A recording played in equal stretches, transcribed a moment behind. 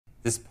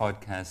This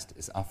podcast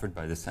is offered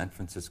by the San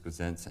Francisco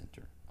Zen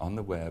Center on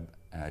the web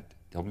at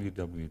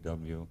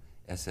www.sfcc.org.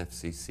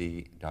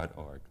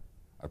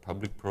 Our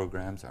public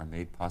programs are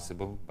made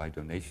possible by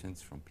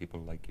donations from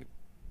people like you.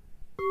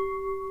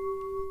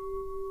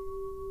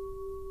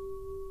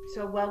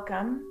 So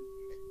welcome.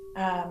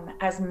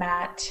 As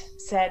Matt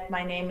said,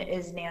 my name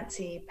is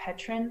Nancy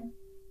Petrin,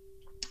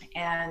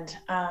 and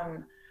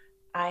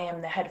I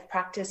am the head of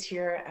practice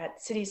here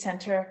at City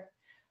Center.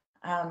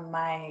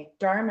 My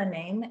Dharma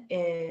name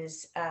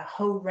is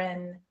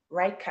Ho-Ren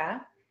Raika,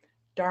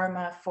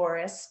 Dharma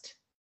Forest,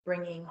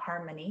 Bringing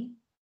Harmony.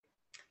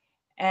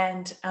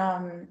 And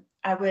my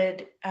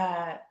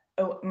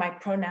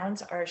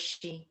pronouns are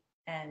she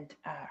and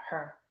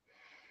her.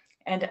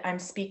 And I'm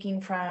speaking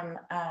from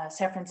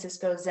San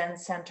Francisco Zen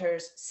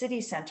Center's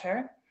City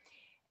Center.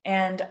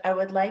 And I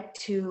would like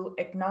to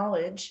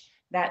acknowledge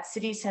that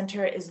City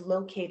Center is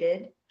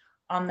located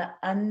on the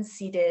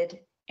unceded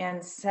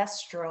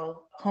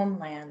ancestral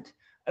homeland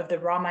of the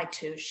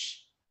Ramaytush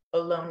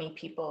Ohlone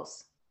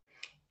peoples.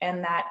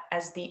 And that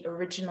as the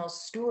original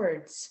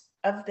stewards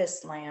of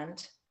this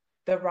land,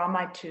 the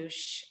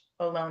Ramaytush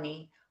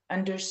Ohlone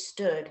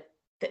understood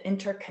the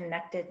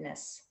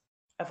interconnectedness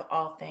of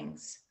all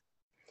things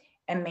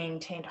and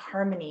maintained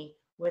harmony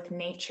with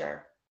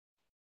nature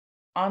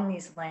on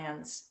these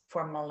lands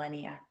for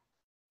millennia.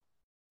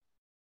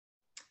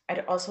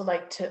 I'd also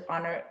like to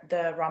honor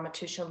the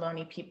Ramaytush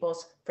Ohlone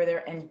peoples for their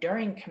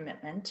enduring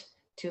commitment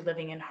to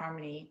living in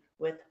harmony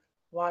with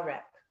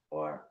Warep,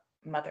 or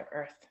Mother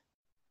Earth.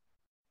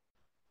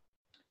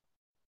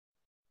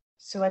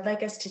 So I'd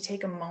like us to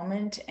take a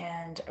moment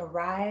and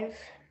arrive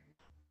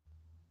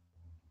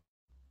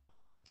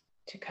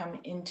to come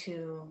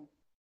into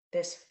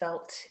this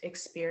felt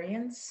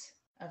experience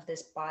of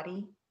this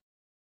body,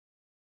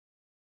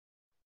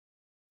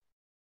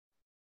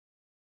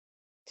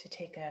 to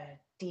take a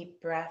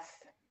deep breath,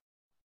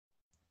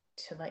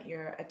 to let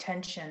your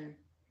attention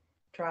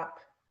drop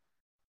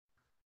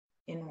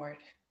inward,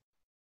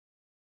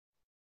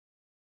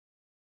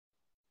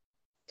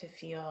 to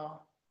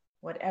feel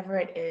whatever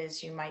it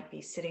is you might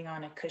be sitting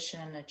on, a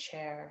cushion, a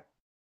chair,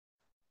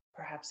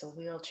 perhaps a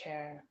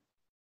wheelchair,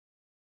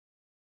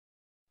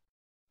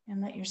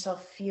 and let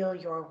yourself feel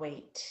your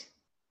weight,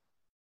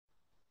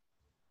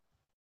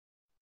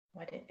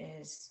 what it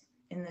is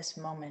in this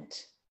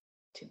moment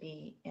to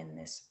be in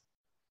this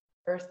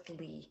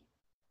earthly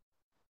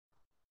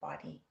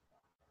body.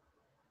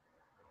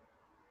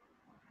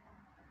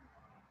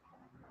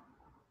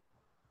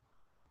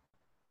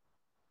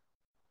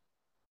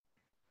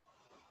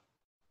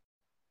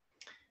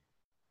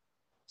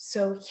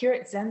 So here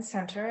at Zen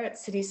Center, at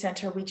City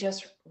Center, we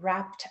just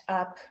wrapped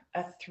up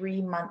a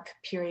 3-month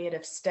period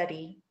of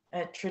study,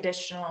 a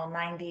traditional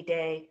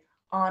 90-day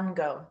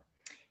on-go.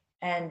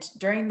 And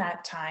during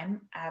that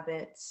time,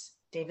 abbots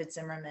David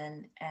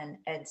Zimmerman and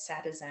Ed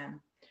Sadazan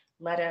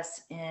led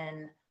us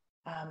in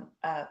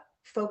a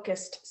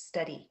focused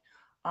study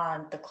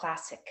on the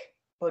classic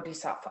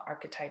Bodhisattva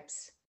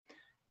archetypes.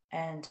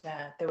 And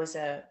there was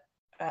a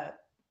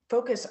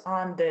focus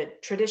on the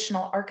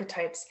traditional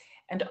archetypes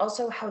and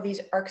also how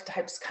these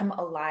archetypes come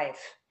alive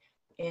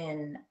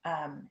in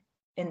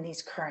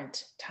these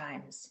current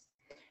times.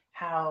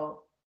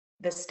 How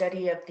the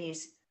study of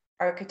these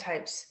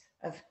archetypes,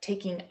 of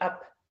taking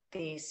up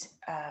these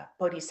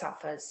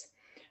bodhisattvas,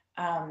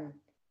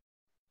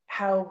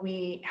 how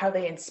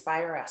they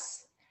inspire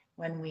us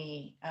when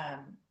we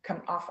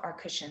come off our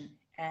cushion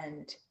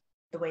and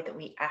the way that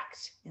we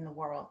act in the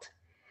world.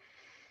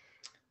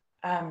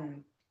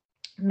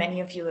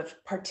 Many of you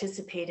have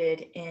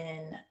participated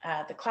in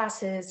the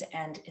classes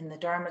and in the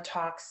Dharma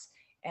talks,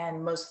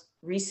 and most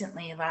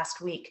recently, last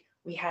week,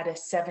 we had a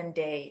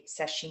 7-day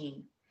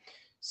session.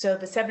 So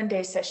the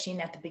 7-day session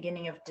at the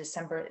beginning of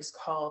December is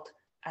called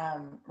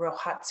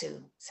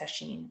Rohatsu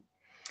session.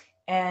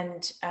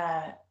 And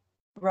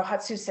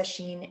Rohatsu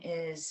session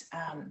is,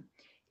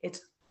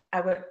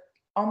 I would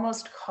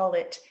almost call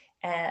it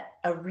a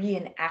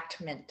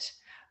reenactment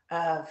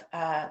of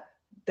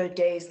the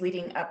days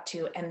leading up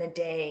to and the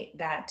day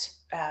that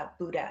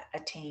Buddha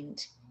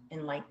attained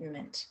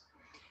enlightenment.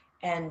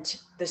 And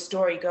the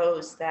story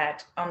goes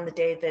that on the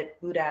day that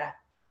Buddha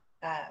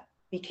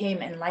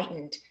became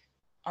enlightened,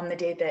 on the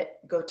day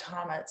that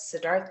Gautama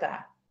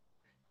Siddhartha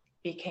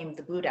became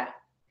the Buddha,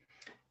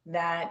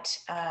 that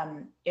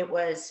it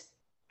was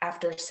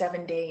after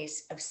 7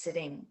 days of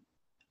sitting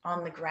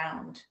on the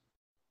ground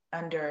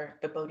under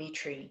the Bodhi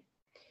tree,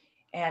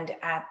 and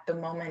at the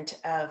moment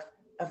of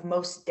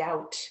most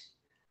doubt,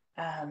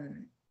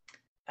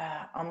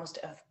 almost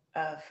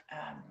of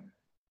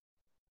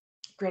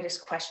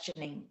greatest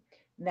questioning,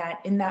 that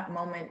in that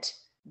moment,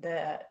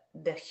 the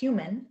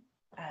human,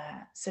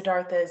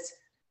 Siddhartha's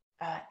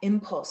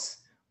impulse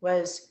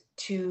was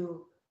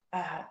to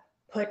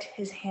put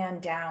his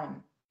hand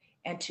down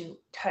and to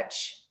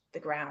touch the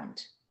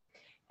ground.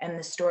 And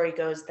the story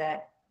goes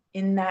that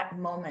in that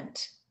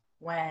moment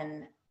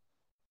when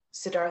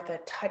Siddhartha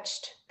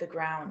touched the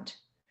ground,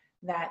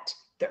 that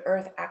the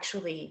earth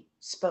actually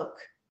spoke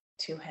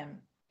to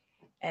him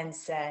and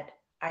said,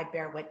 I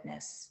bear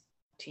witness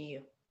to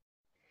you.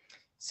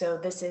 So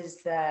this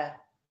is the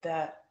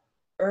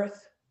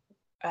earth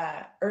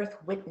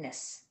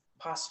witness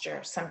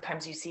posture.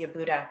 Sometimes you see a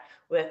Buddha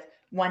with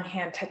one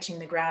hand touching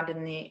the ground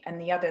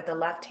and the other, the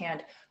left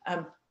hand,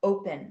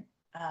 open,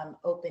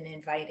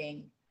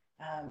 inviting,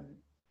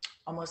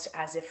 almost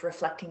as if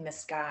reflecting the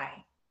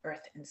sky,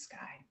 earth and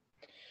sky.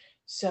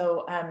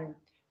 So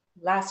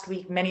last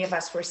week, many of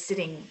us were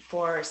sitting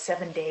for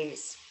 7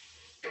 days.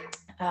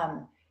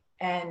 In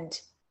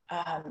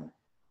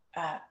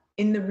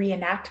the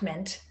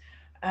reenactment,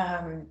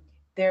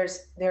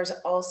 there's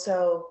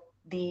also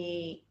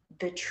the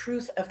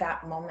truth of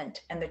that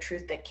moment and the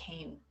truth that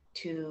came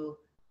to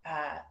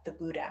the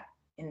Buddha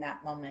in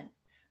that moment.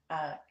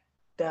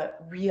 The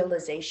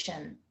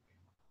realization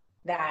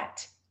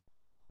that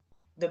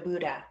the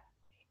Buddha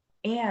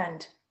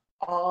and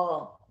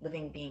all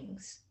living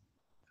beings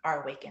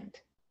are awakened.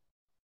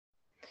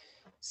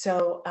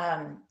 So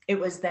it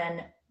was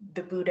then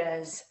the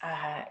Buddha's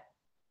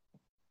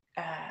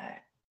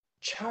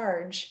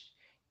charge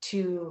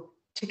to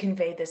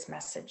convey this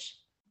message.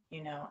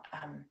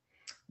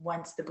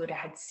 Once the Buddha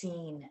had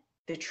seen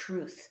the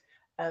truth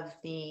of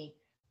the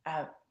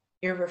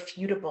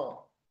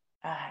irrefutable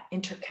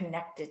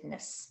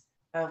interconnectedness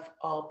of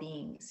all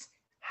beings,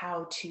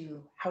 how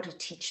to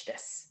teach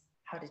this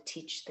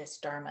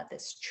Dharma,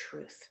 this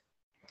truth.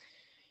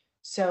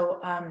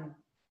 So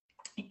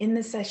in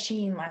the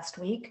session last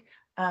week,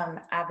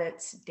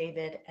 Abbots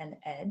David and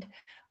Ed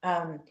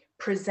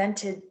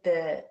presented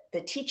the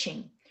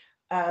teaching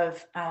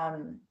of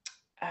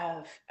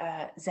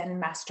Zen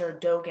Master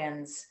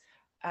Dogen's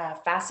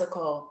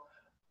fascicle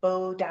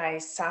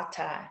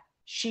Bodhisattva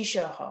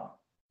Shishoho.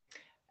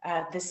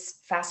 This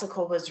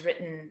fascicle was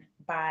written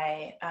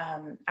by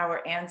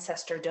our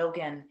ancestor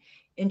Dogen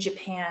in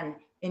Japan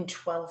in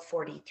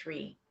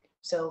 1243,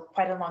 so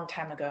quite a long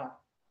time ago.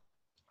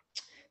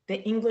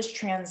 The English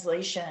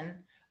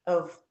translation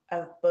of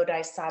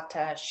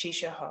Bodhisattva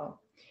Shishoho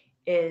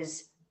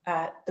is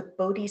the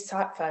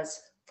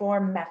Bodhisattva's 4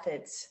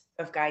 methods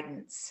of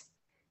guidance,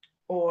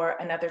 or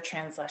another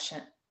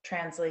translation,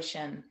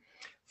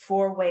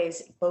 4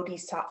 ways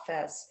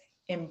Bodhisattvas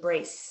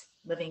embrace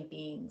living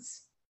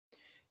beings.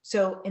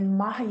 So in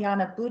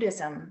Mahayana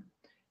Buddhism,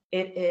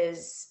 it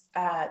is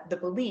the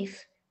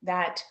belief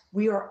that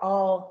we are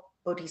all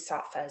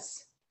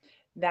Bodhisattvas,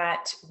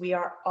 that we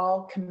are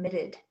all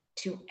committed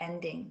to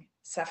ending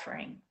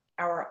suffering,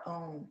 our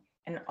own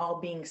and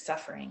all being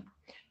suffering,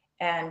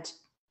 and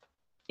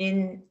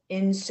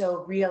in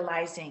so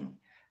realizing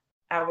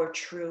our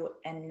true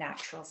and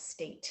natural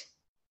state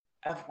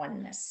of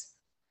oneness.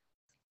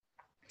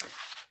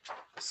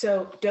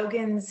 So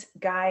Dogen's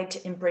guide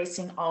to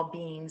embracing all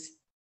beings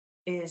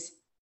is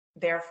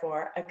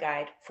therefore a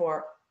guide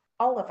for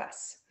all of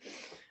us.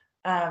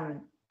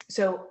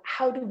 So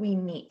how do we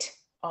meet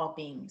all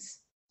beings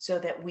so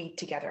that we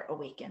together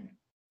awaken?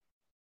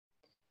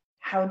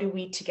 How do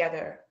we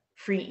together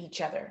free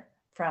each other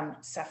from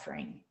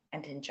suffering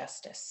and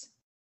injustice?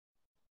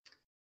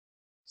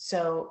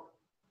 So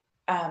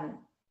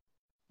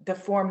the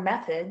 4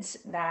 methods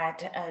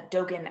that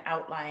Dogen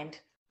outlined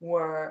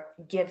were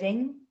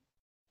giving,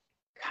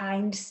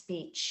 kind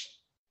speech,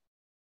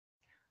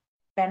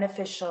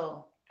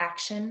 beneficial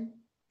action,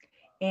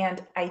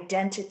 and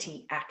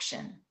identity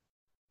action,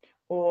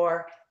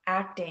 or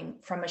acting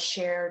from a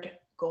shared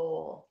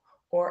goal,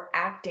 or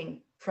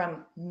acting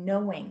from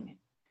knowing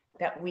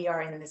that we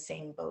are in the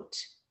same boat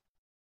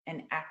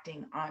and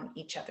acting on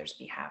each other's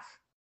behalf.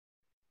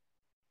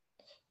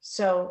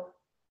 So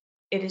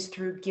it is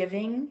through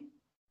giving,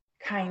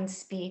 kind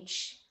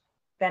speech,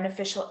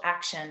 beneficial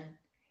action,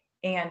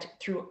 and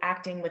through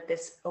acting with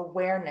this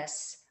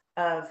awareness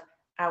of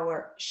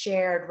our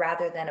shared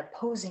rather than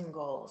opposing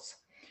goals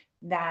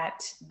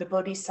that the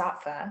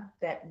Bodhisattva,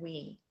 that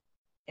we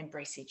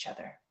embrace each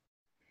other.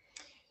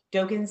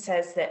 Dogen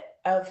says that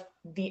of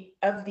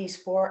these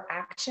 4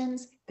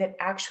 actions, that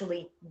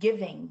actually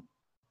giving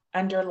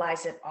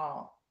underlies it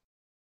all.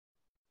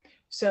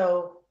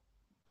 So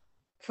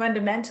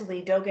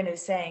fundamentally, Dogen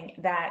is saying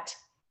that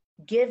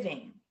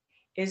giving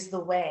is the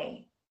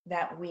way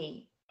that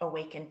we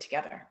awaken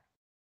together.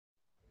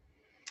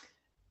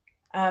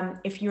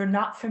 If you're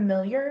not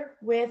familiar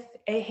with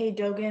Eihei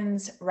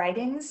Dogen's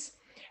writings,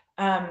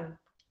 I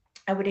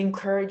would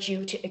encourage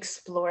you to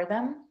explore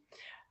them.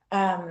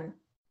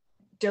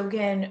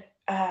 Dogen,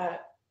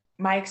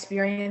 my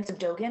experience of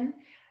Dogen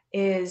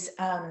is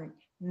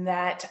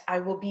that I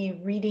will be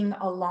reading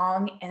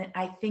along and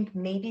I think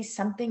maybe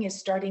something is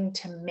starting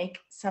to make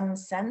some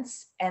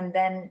sense and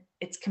then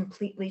it's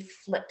completely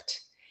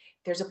flipped.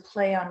 There's a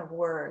play on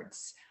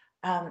words.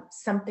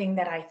 Something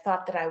that I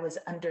thought that I was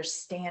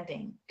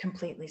understanding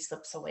completely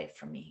slips away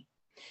from me.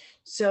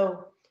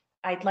 So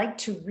I'd like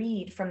to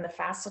read from the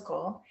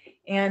fascicle,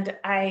 and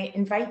I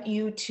invite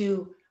you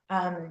to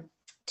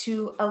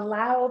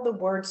allow the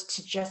words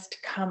to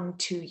just come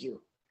to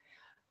you.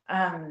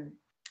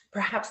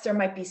 Perhaps there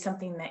might be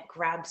something that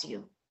grabs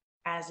you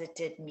as it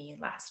did me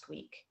last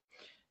week.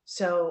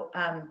 So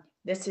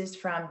This is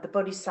from the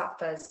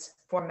Bodhisattva's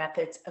Four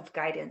Methods of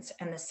Guidance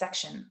and the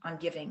section on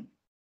giving.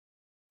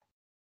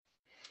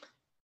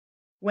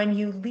 When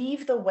you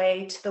leave the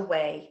way to the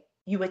way,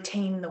 you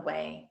attain the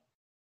way.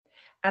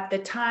 At the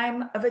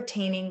time of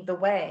attaining the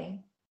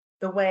way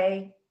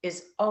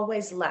is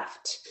always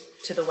left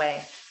to the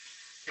way.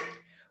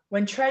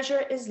 When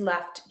treasure is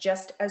left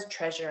just as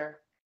treasure,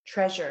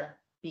 treasure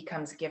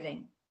becomes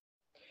giving.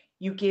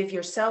 You give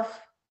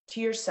yourself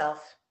to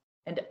yourself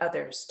and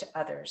others to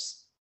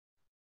others.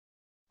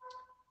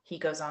 He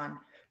goes on,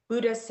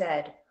 Buddha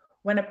said,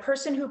 when a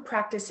person who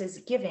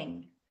practices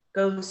giving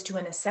goes to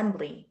an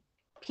assembly,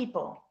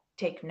 people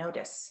take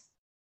notice.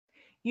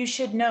 You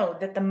should know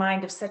that the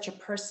mind of such a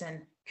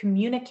person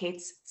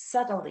communicates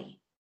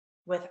subtly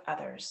with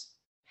others.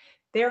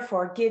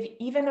 Therefore, give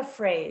even a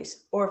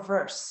phrase or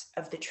verse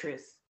of the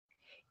truth.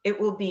 It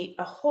will be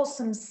a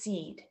wholesome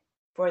seed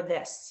for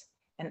this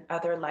and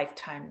other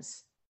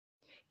lifetimes.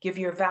 Give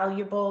your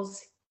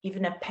valuables,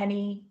 even a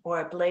penny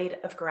or a blade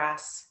of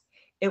grass.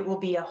 It will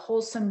be a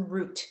wholesome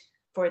root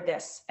for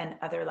this and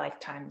other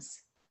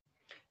lifetimes.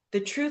 The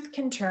truth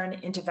can turn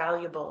into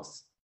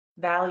valuables.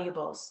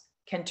 Valuables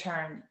can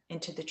turn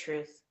into the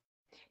truth.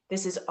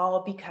 This is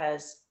all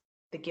because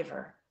the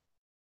giver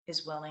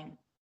is willing.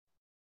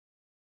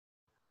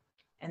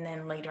 And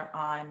then later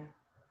on,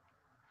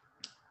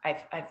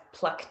 I've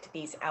plucked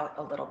these out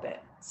a little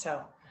bit.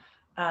 So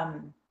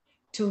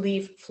to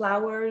leave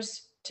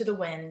flowers to the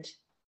wind,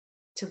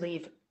 to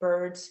leave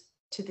birds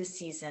to the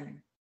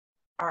season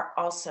are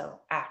also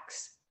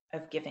acts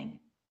of giving.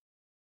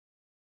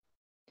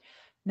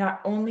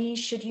 Not only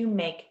should you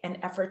make an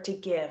effort to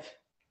give,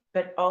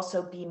 but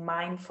also be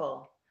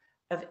mindful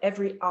of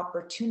every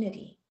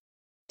opportunity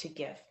to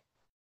give.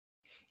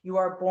 You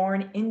are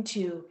born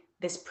into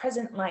this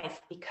present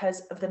life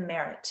because of the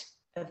merit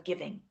of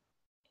giving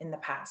in the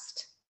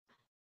past.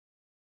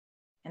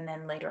 And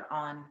then later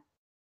on,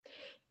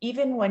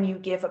 even when you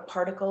give a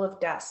particle of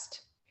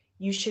dust,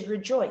 you should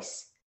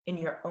rejoice in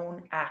your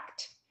own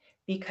act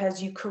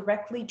because you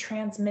correctly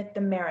transmit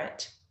the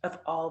merit of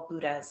all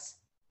Buddhas.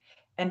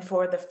 And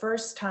for the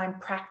first time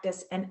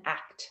practice an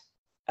act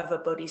of a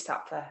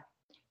bodhisattva.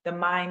 The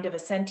mind of a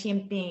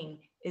sentient being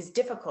is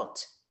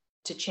difficult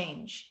to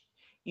change.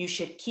 You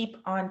should keep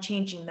on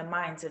changing the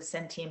minds of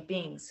sentient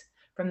beings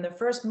from the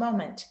first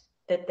moment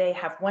that they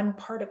have one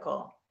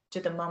particle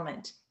to the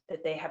moment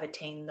that they have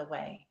attained the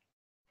way.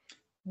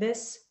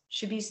 This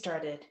should be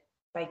started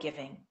by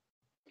giving.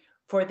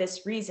 For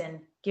this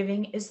reason,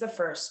 giving is the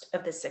first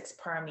of the 6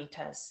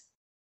 paramitas.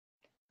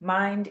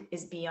 Mind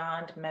is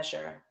beyond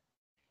measure.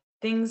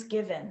 Things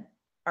given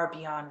are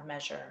beyond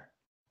measure.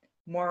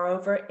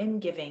 Moreover, in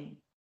giving,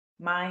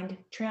 mind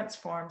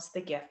transforms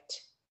the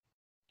gift,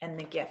 and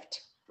the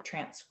gift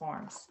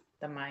transforms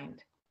the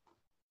mind.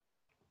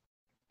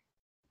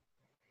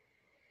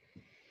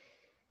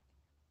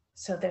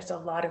 So there's a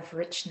lot of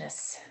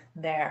richness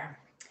there.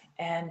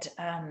 And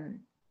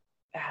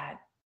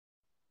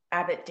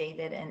Abbott,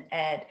 David, and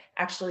Ed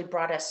actually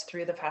brought us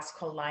through the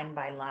fascicle line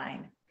by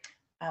line.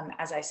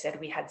 As I said,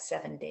 we had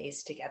 7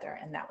 days together,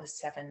 and that was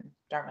 7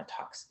 Dharma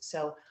talks.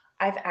 So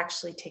I've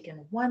actually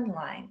taken one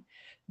line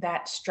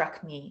that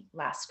struck me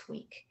last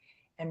week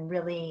and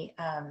really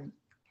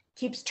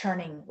keeps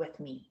turning with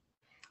me.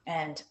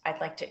 And I'd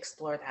like to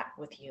explore that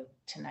with you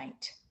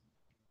tonight.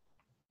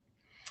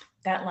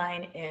 That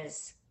line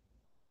is,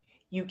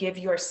 you give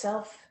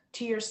yourself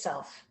to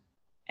yourself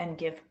and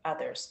give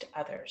others to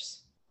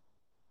others.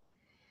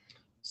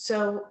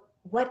 So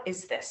what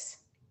is this?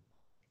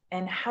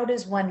 And how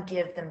does one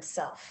give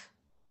themselves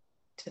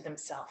to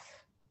themselves?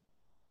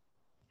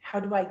 How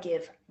do I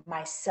give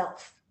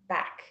myself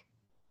back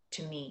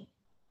to me?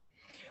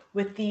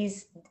 With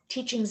these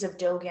teachings of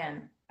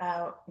Dogen,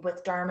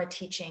 with Dharma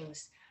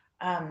teachings,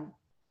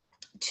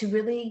 to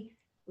really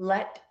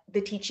let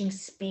the teaching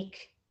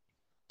speak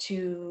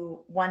to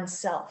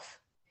oneself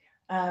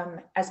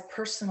as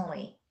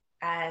personally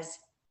as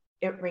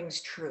it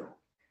rings true.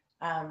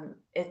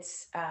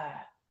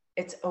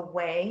 It's a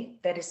way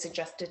that is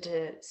suggested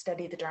to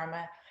study the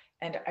Dharma,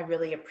 and I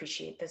really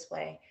appreciate this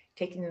way,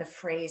 taking the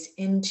phrase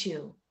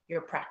into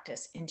your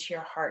practice, into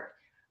your heart,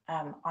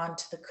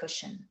 onto the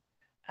cushion,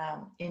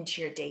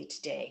 into your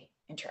day-to-day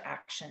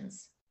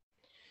interactions.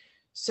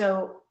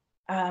 So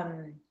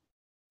I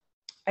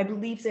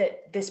believe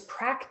that this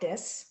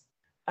practice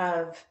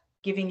of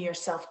giving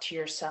yourself to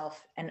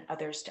yourself and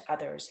others to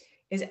others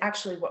is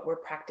actually what we're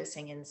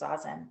practicing in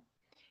Zazen.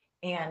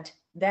 And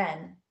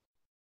then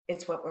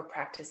it's what we're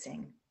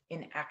practicing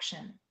in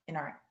action, in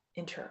our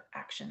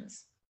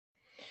interactions.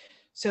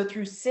 So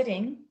through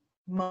sitting,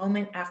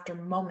 moment after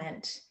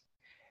moment,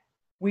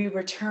 we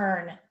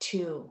return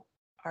to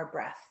our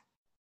breath.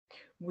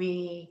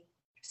 We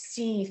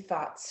see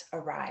thoughts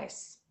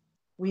arise.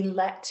 We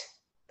let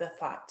the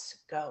thoughts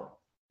go.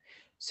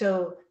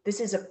 So this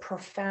is a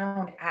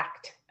profound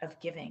act of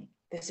giving.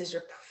 This is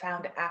a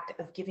profound act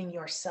of giving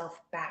yourself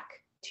back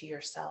to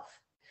yourself,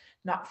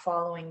 not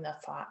following the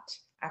thought,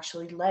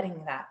 actually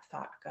letting that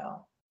thought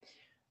go.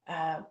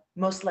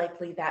 Most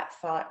likely that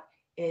thought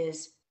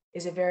is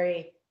is a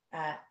very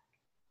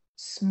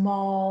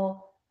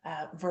small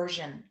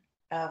version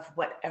of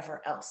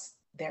whatever else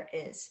there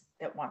is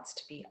that wants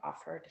to be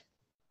offered.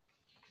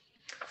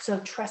 So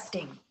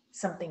trusting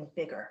something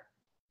bigger,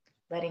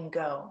 letting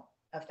go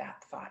of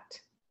that thought.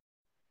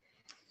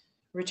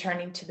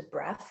 Returning to the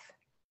breath,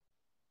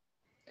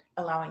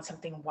 allowing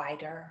something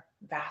wider,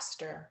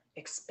 vaster,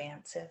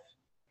 expansive.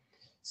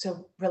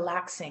 So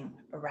relaxing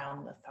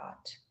around the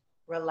thought,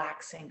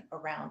 relaxing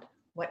around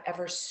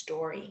whatever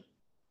story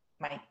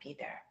might be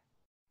there.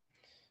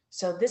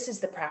 So this is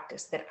the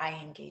practice that I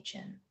engage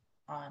in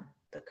on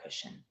the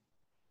cushion,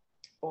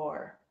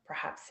 or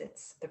perhaps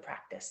it's the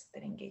practice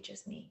that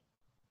engages me.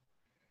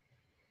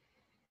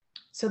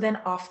 So then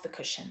off the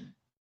cushion,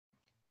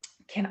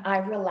 can I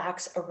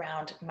relax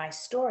around my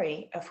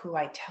story of who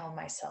I tell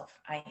myself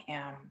I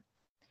am,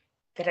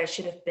 that I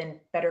should have been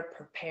better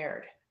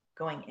prepared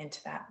going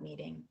into that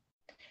meeting,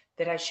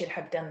 that I should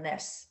have done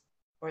this,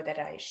 or that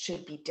I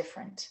should be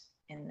different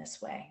in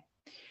this way?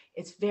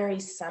 It's very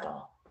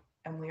subtle,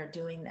 and we are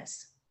doing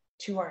this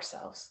to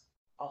ourselves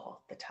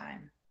all the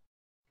time.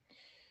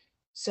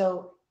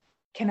 So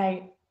can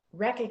I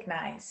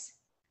recognize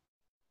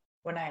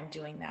when I'm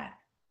doing that?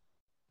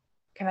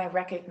 Can I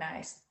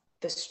recognize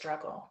the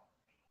struggle?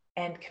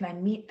 And can I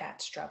meet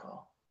that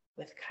struggle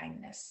with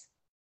kindness?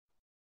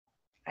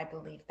 I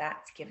believe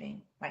that's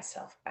giving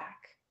myself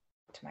back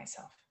to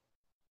myself.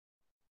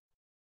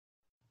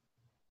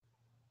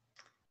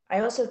 I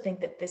also think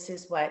that this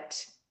is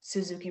what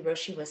Suzuki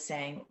Roshi was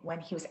saying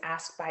when he was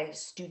asked by a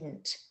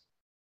student,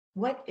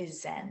 "What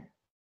is Zen?"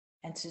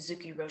 And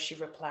Suzuki Roshi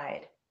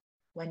replied,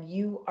 "When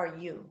you are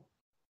you,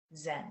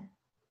 Zen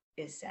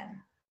is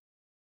Zen."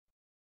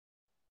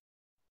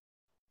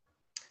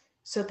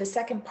 So the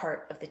second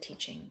part of the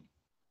teaching,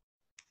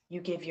 you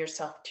give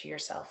yourself to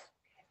yourself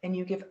and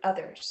you give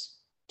others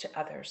to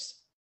others.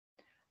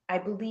 I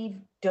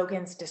believe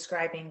Dogen's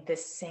describing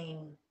this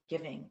same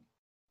giving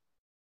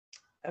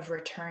of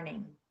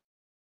returning,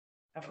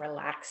 of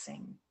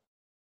relaxing,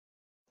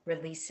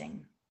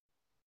 releasing.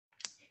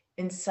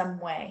 In some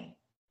way,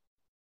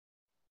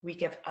 we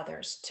give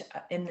others to,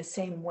 in the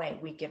same way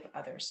we give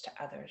others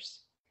to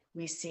others.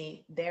 We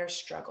see their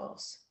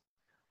struggles.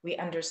 We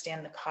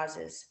understand the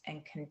causes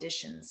and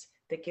conditions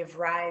that give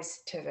rise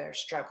to their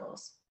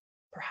struggles.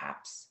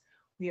 Perhaps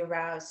we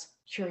arouse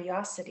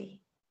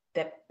curiosity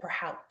that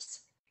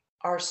perhaps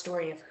our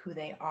story of who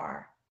they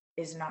are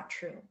is not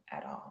true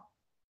at all.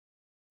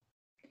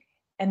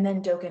 And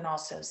then Dogen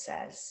also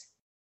says,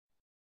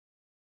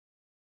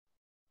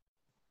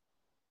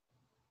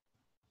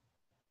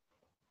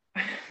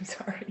 I'm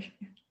sorry,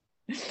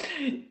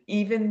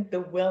 even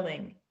the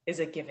willing is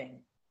a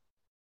giving.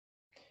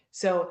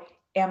 So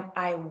am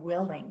I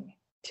willing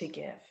to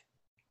give?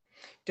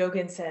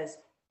 Dogen says,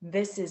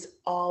 this is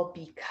all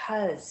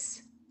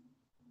because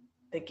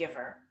the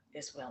giver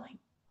is willing.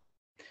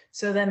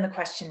 So then the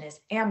question is,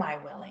 am I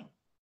willing?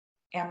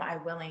 Am I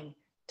willing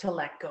to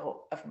let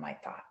go of my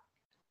thought,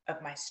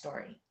 of my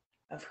story,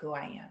 of who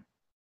I am,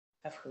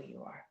 of who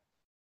you are?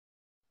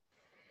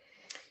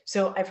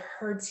 So I've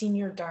heard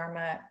senior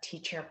Dharma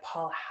teacher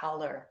Paul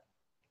Howler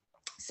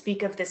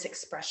speak of this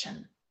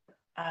expression.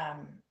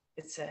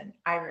 It's an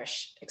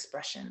Irish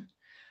expression,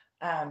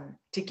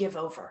 to give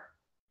over.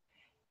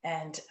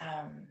 And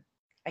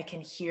I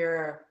can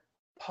hear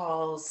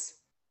Paul's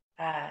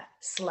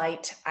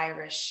slight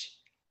Irish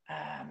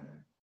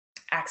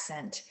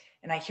accent,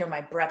 and I hear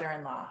my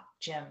brother-in-law,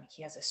 Jim.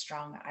 He has a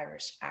strong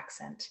Irish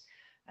accent.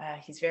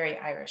 He's very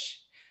Irish,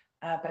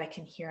 but I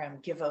can hear him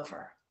give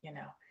over, you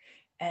know.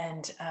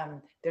 And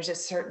there's a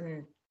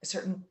certain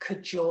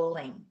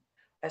cajoling,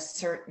 a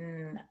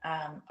certain,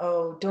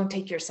 oh, don't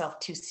take yourself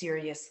too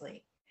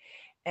seriously.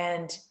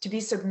 And to be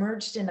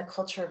submerged in a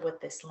culture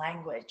with this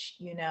language,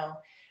 you know,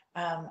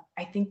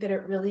 I think that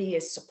it really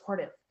is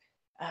supportive.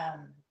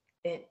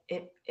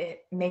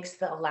 It makes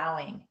the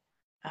allowing,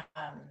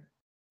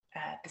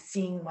 the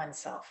seeing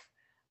oneself,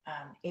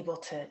 able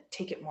to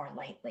take it more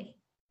lightly.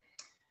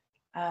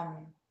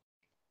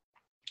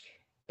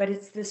 But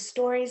it's the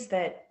stories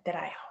that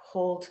I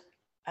hold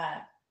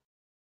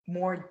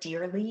more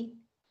dearly.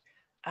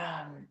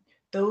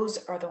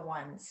 Those are the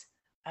ones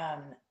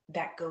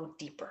that go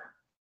deeper.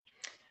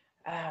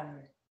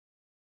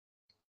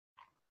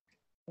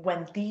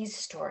 When these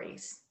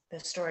stories, the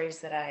stories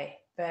that I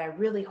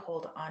really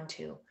hold on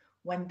to,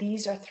 when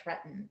these are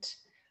threatened,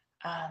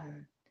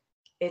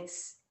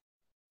 it's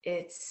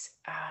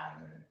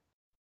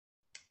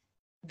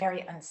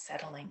very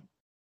unsettling.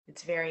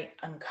 It's very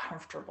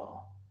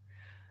uncomfortable.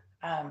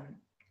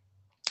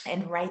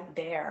 And right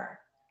there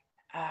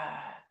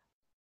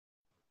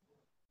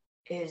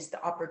is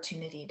the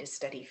opportunity to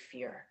study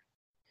fear.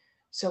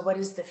 So what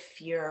is the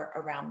fear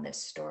around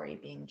this story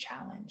being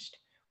challenged?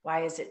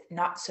 Why is it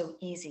not so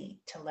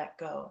easy to let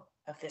go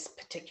of this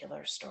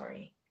particular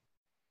story?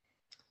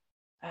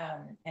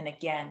 And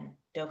again,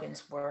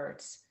 Dogen's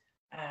words,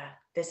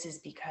 this is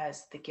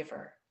because the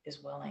giver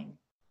is willing.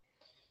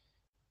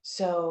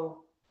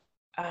 So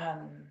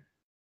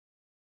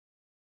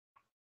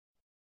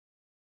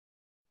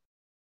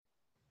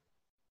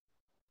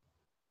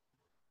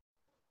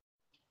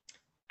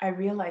I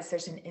realize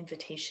there's an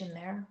invitation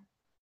there,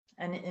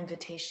 an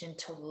invitation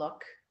to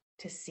look,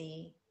 to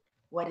see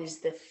what is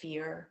the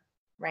fear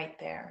right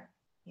there,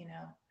 you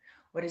know,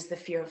 what is the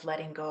fear of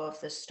letting go of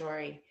the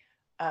story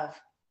of,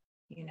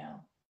 you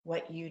know,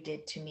 what you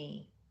did to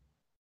me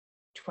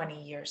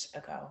 20 years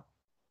ago,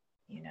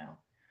 you know,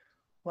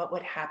 what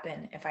would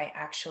happen if I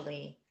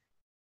actually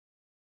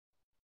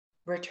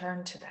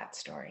returned to that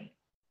story,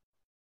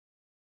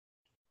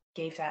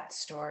 gave that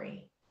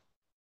story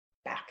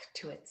back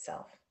to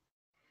itself.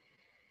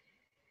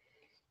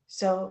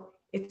 So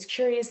it's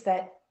curious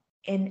that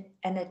in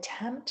an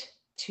attempt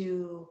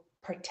to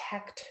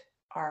protect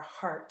our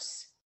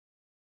hearts,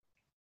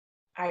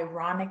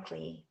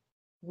 ironically,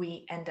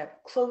 we end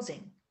up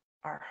closing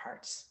our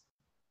hearts.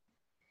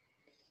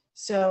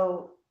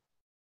 So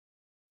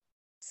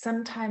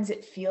sometimes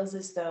it feels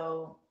as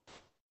though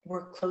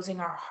we're closing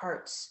our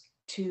hearts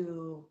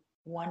to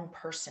one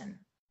person.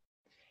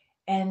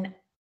 And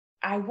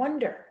I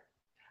wonder,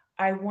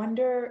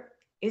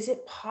 is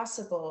it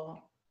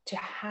possible to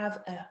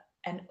have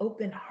an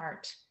open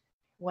heart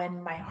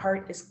when my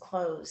heart is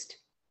closed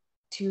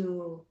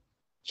to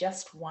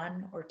just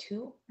one or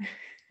two?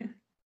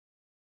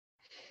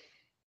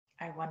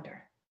 I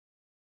wonder,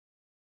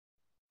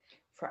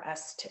 for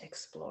us to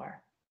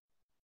explore.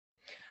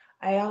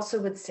 I also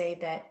would say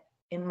that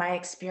in my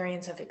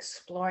experience of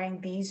exploring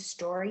these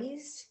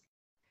stories,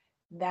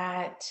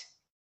 that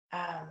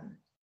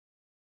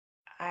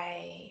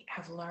I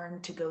have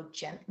learned to go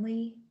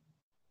gently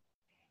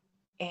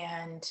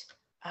and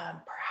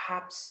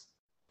perhaps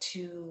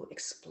to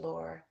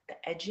explore the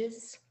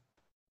edges.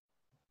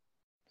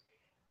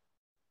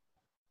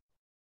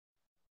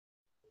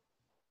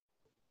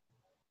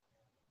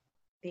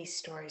 These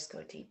stories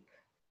go deep.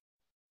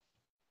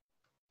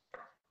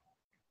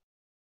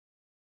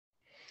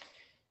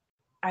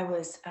 I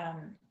was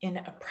in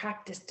a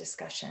practice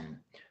discussion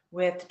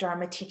with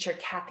Dharma teacher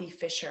Kathy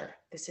Fisher.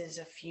 This is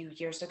a few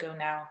years ago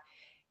now.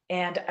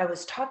 And I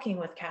was talking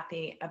with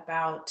Kathy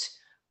about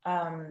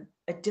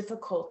a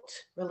difficult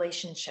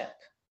relationship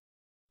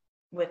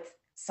with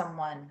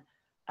someone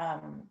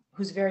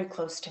who's very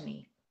close to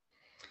me.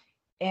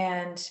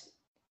 And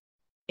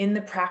in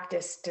the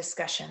practice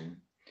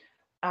discussion,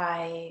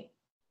 I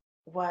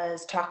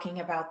was talking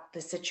about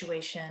the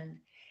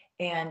situation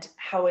and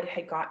how it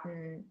had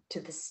gotten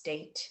to the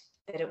state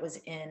that it was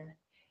in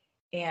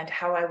and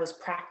how I was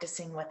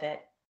practicing with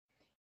it.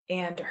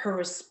 And her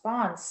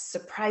response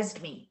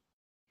surprised me.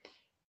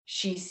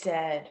 She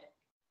said,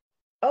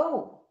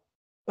 "Oh,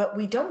 but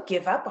we don't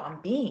give up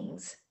on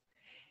beings."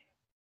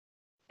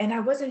 And I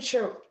wasn't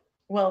sure.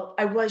 Well,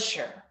 I was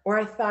sure, or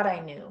I thought I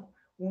knew.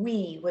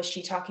 Was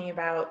she talking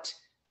about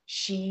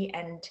she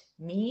and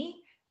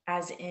me,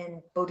 as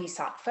in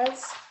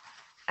bodhisattvas,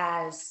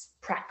 as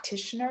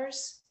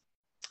practitioners,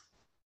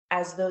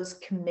 as those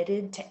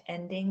committed to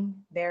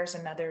ending theirs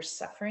and others'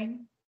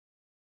 suffering?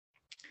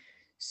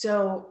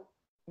 So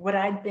what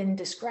I'd been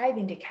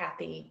describing to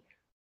Kathy,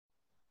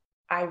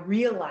 I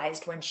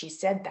realized when she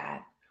said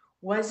that,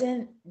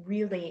 wasn't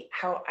really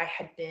how I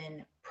had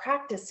been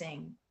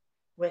practicing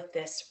with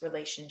this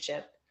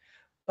relationship,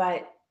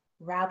 but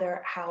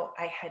rather how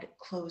I had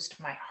closed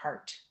my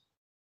heart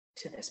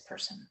to this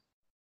person.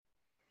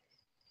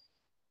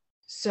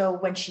 So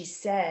when she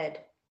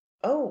said,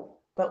 "Oh,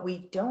 but we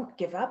don't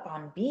give up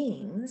on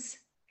beings,"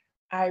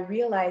 I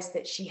realized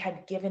that she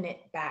had given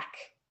it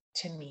back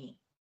to me.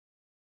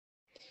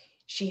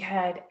 She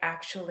had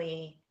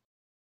actually,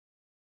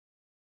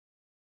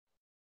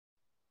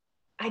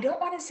 I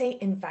don't want to say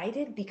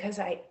invited, because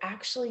I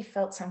actually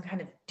felt some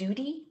kind of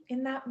duty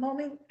in that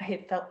moment. I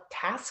had felt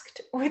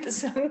tasked with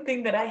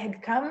something that I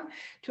had come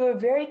to a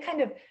very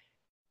kind of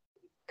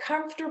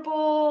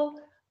comfortable,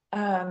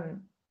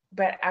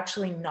 but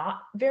actually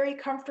not very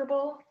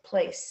comfortable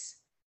place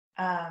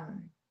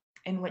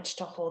in which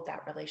to hold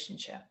that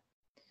relationship.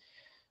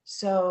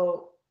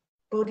 So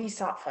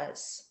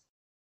bodhisattvas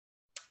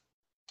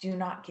do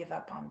not give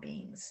up on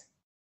beings.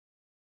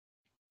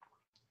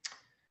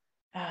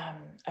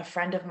 A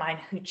friend of mine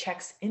who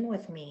checks in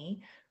with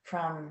me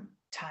from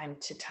time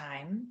to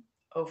time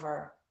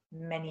over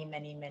many,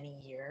 many, many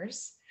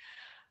years,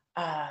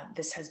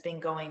 this has been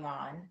going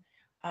on,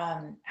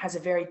 has a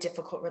very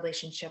difficult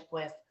relationship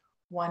with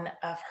one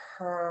of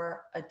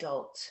her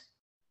adult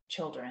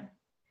children.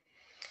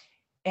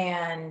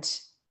 And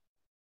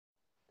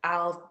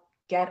I'll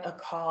get a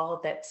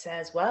call that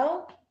says,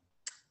 "Well,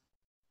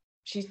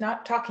 she's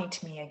not talking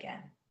to me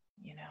again,"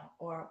 you know,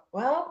 or,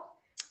 "Well,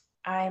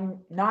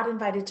 I'm not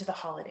invited to the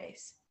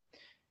holidays,"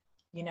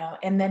 you know,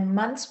 and then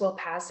months will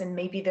pass and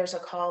maybe there's a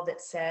call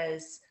that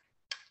says,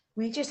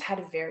 "We just had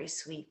a very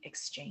sweet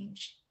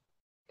exchange."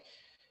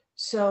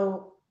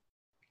 So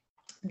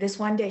this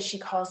one day she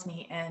calls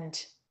me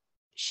and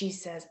she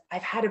says,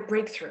 "I've had a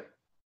breakthrough.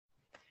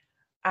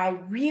 I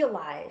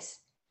realize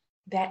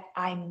that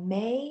I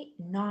may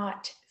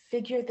not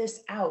figure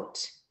this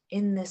out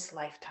in this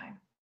lifetime."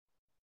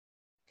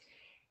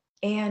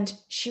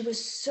 And she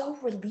was so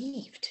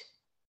relieved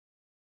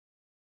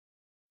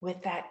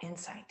with that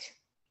insight.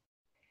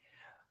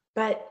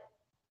 But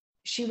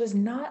she was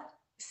not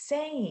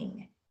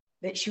saying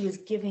that she was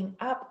giving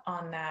up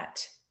on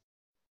that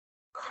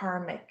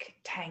karmic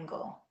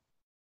tangle.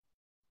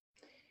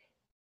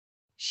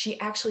 She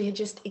actually had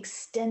just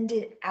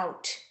extended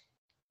out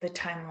the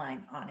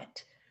timeline on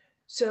it.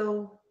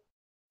 So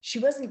she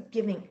wasn't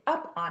giving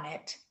up on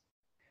it.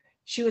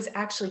 She was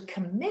actually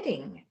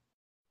committing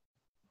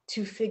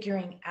to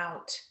figuring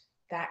out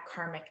that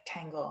karmic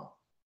tangle.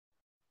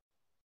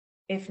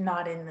 If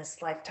not in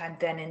this lifetime,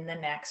 then in the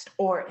next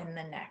or in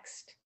the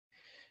next.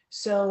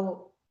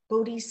 So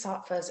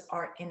bodhisattvas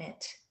are in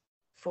it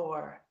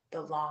for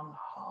the long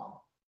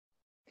haul.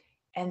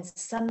 And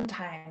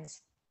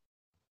sometimes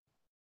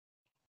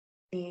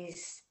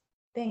these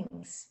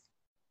things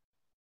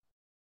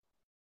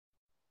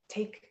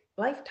take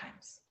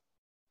lifetimes.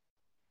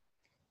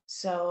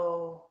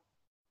 So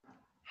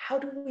how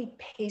do we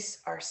pace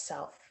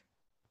ourselves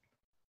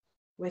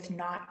with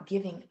not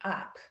giving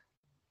up,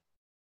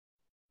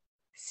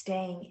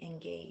 staying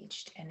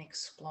engaged and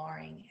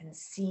exploring and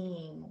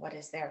seeing what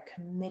is there,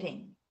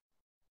 committing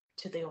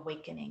to the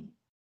awakening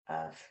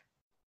of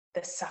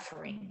the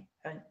suffering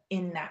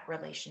in that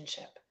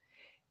relationship,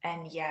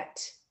 and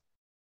yet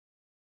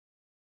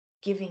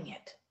giving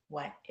it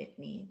what it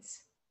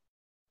needs?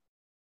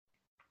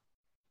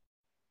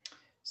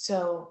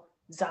 So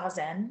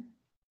Zazen,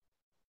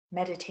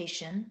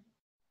 meditation,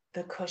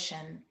 the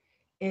cushion,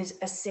 is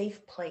a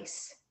safe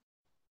place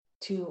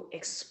to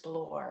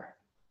explore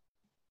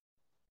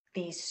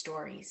these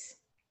stories,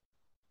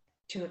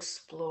 to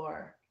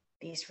explore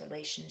these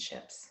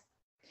relationships,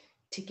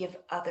 to give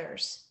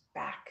others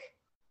back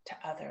to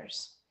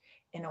others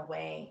in a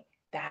way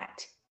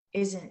that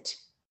isn't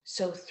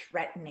so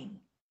threatening,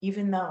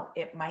 even though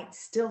it might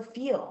still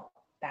feel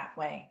that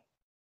way.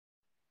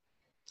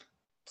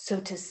 So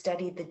to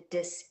study the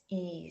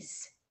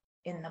dis-ease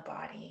in the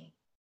body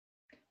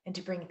and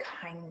to bring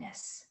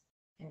kindness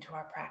into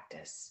our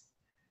practice,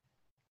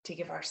 to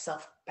give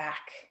ourselves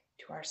back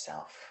to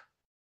ourselves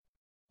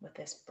with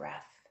this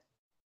breath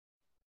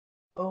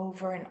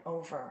over and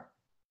over,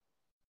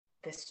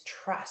 this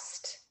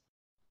trust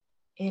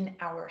in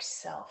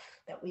ourself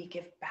that we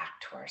give back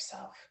to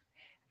ourselves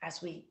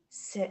as we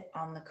sit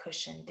on the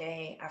cushion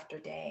day after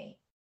day,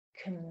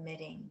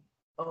 committing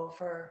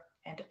over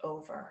and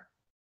over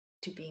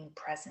to being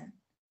present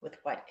with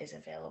what is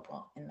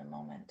available in the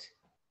moment.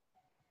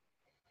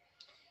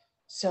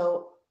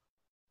 So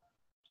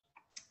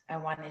I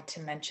wanted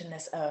to mention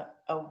this. A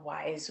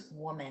wise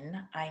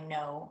woman I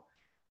know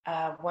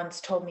once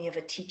told me of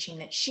a teaching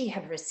that she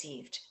had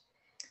received.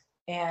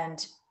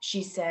 And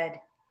she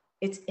said,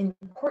 it's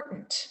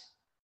important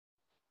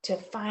to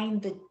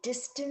find the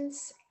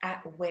distance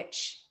at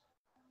which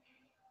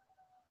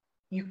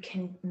you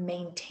can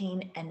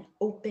maintain an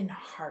open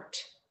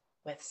heart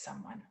with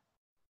someone.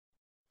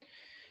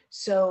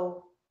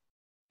 So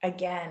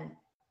again,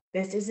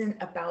 this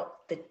isn't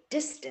about the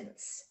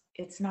distance.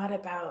 It's not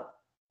about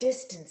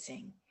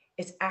distancing.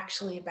 It's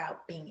actually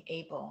about being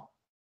able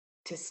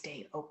to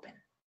stay open,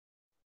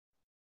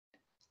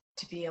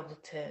 to be able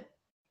to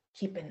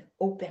keep an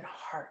open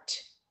heart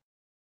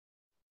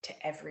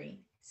to every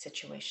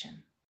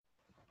situation,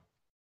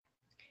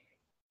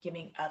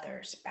 giving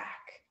others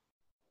back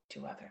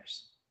to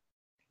others,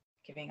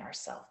 giving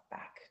ourselves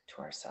back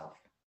to ourselves.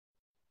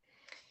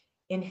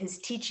 In his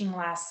teaching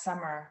last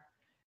summer,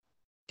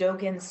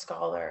 Dogen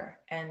scholar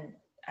and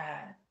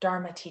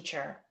Dharma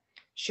teacher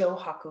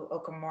Shohaku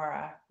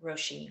Okamura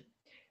Roshi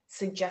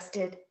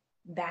suggested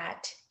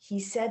that he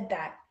said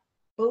that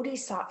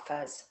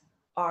bodhisattvas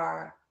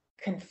are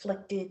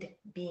conflicted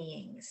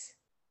beings,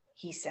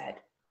 he said,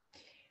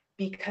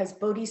 because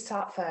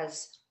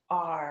bodhisattvas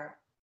are,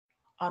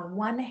 on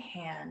one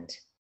hand,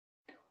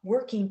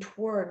 working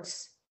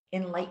towards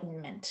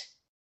enlightenment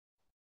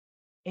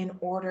in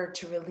order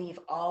to relieve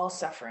all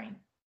suffering,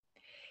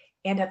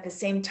 and at the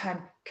same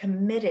time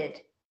committed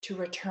to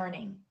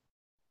returning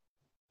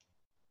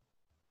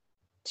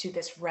to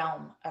this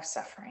realm of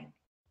suffering.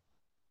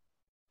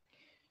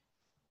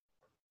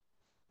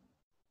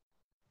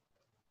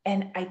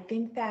 And I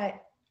think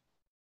that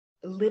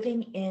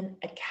living in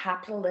a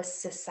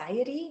capitalist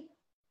society,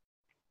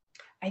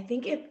 I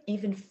think it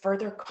even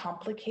further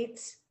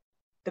complicates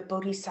the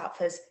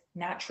bodhisattva's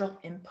natural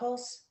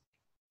impulse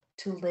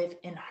to live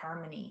in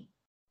harmony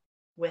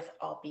with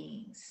all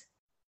beings.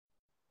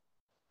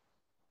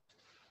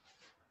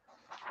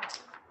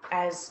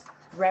 As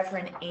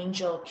Reverend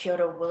Angel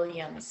Kyoto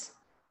Williams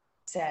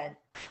said,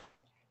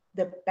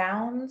 the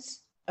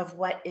bounds of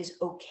what is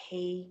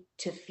okay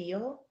to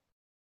feel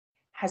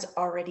has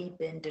already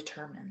been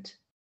determined.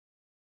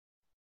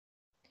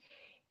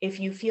 If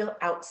you feel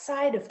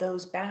outside of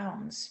those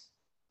bounds,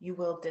 you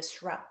will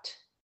disrupt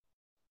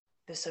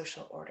the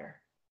social order.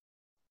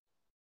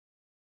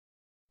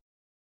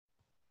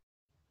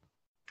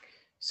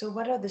 So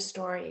what are the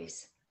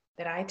stories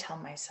that I tell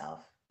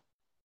myself?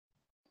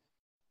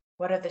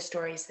 What are the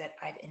stories that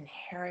I've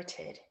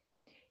inherited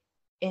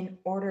in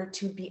order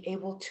to be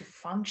able to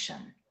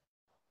function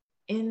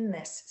in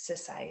this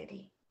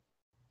society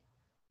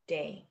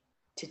day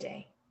to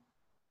day?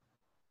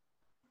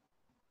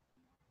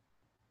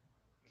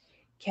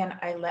 Can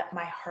I let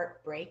my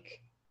heart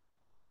break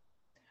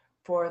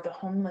for the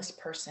homeless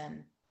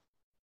person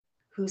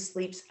who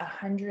sleeps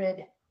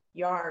 100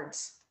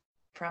 yards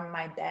from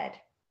my bed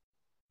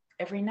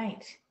every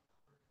night?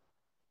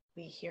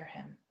 We hear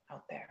him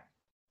out there.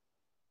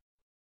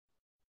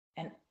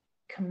 And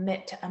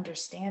commit to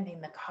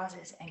understanding the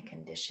causes and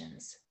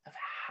conditions of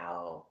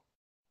how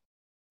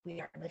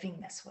we are living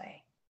this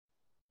way.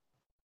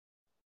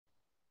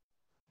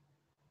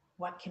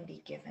 What can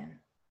be given?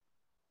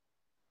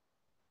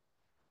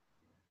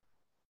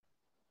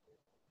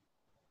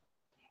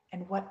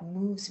 And what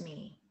moves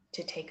me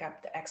to take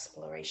up the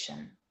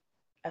exploration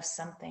of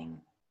something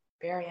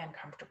very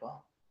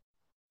uncomfortable?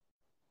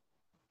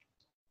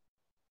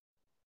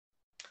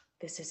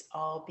 This is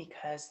all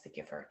because the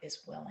giver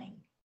is willing,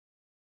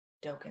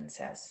 Dogen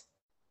says.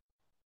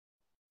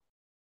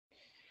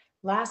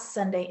 Last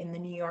Sunday in the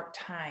New York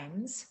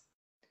Times,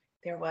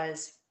 there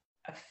was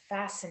a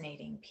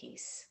fascinating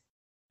piece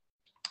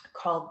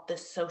called The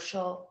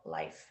Social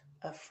Life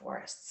of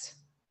Forests.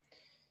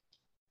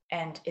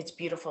 And it's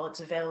beautiful.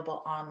 It's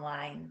available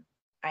online.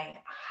 I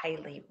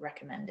highly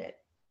recommend it.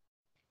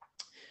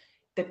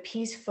 The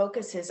piece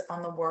focuses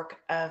on the work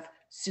of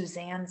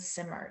Suzanne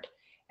Simard,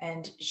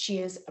 and she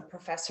is a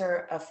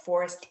professor of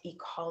forest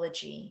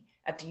ecology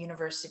at the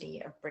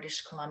University of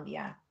British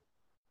Columbia.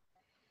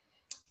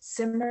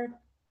 Simard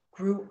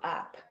grew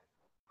up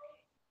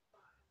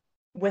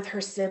with her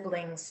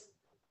siblings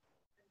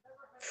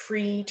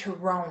free to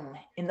roam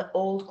in the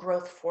old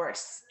growth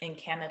forests in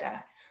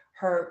Canada.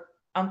 Her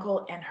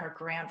uncle and her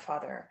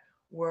grandfather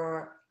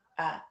were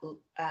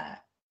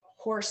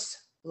horse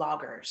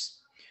loggers.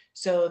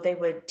 So they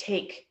would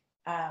take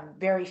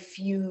very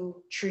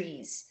few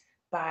trees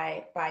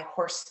by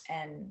horse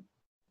and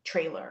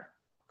trailer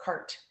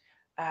cart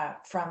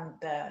from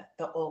the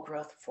old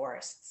growth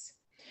forests.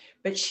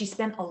 But she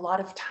spent a lot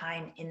of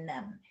time in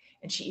them.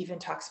 And she even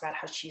talks about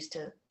how she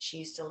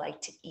used to like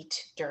to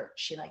eat dirt.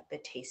 She liked the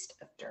taste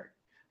of dirt.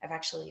 I've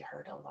actually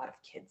heard a lot of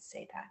kids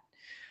say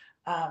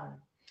that.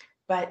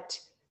 But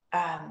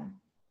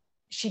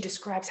she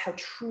describes how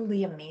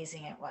truly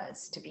amazing it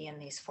was to be in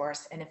these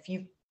forests. And if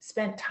you've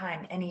spent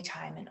any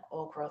time in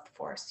old growth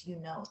forests, you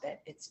know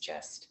that it's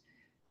just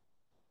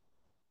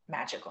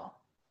magical.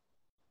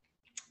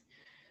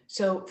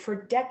 So for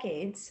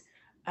decades,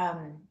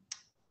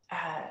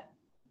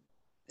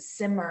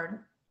 Simard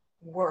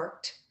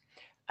worked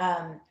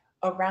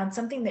around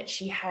something that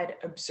she had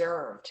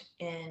observed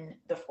in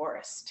the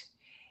forest.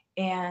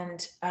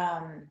 And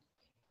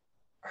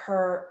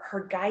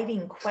her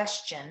guiding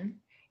question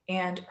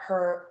and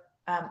her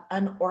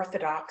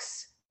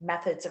unorthodox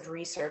methods of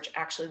research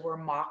actually were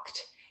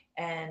mocked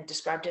and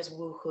described as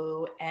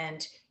woohoo,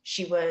 and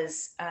she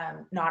was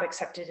not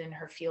accepted in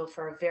her field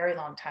for a very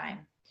long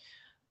time.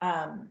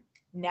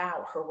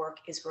 Now her work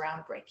is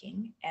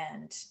groundbreaking,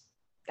 and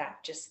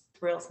that just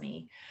thrills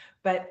me.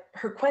 But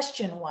her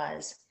question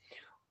was,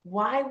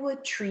 why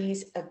would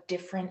trees of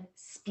different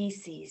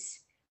species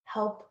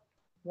help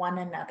one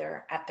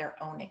another at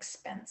their own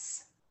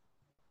expense?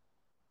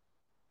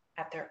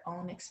 At their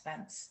own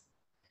expense.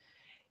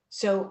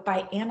 So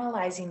by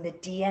analyzing the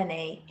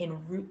DNA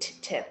in root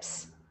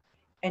tips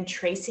and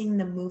tracing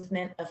the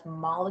movement of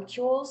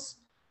molecules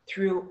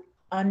through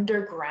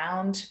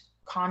underground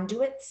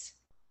conduits,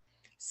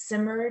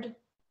 Simard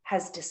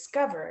has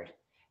discovered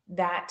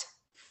that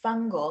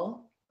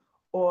fungal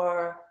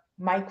or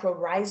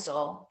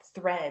mycorrhizal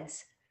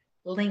threads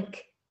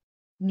link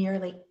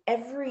nearly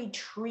every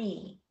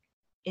tree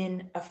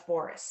in a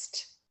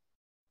forest,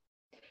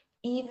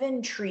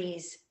 even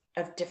trees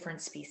of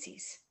different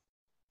species.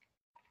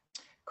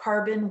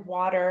 Carbon,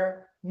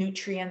 water,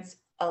 nutrients,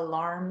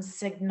 alarm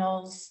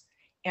signals,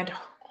 and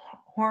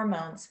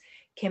hormones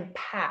can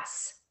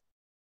pass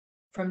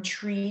from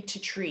tree to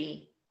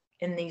tree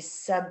in these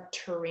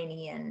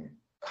subterranean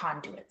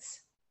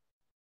conduits.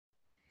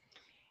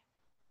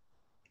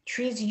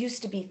 Trees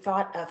used to be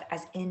thought of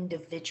as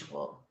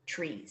individual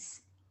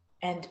trees,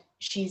 and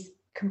she's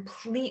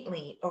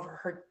completely, over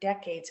her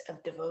decades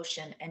of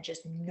devotion and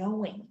just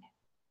knowing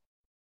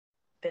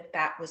that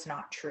that was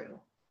not true,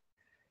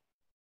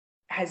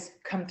 has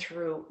come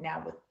through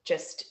now with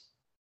just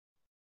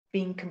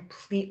being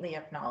completely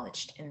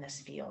acknowledged in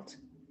this field.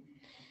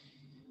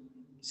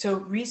 So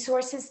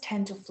resources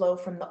tend to flow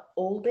from the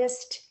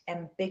oldest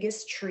and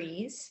biggest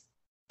trees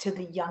to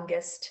the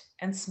youngest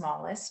and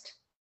smallest.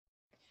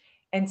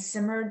 And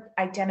Simard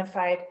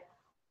identified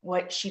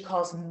what she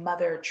calls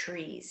mother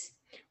trees,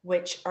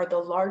 which are the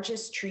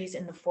largest trees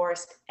in the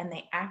forest, and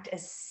they act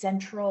as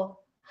central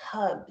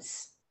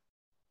hubs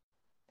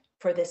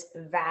for this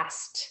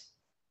vast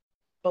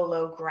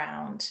below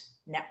ground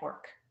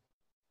network.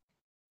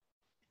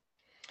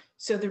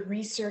 So the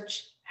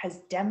research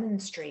has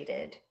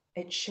demonstrated,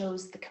 it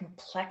shows the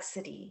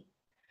complexity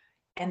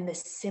and the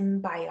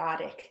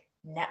symbiotic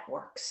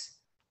networks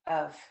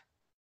of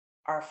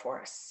our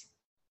forests.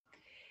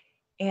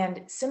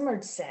 And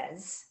Simard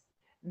says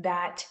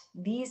that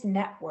these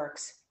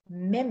networks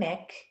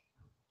mimic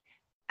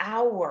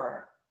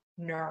our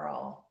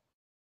neural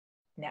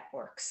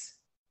networks.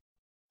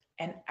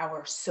 and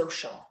our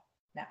social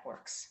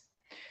networks.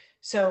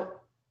 So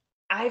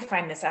I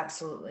find this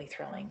absolutely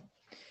thrilling.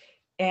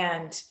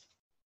 And,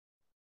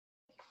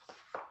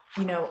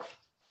 you know,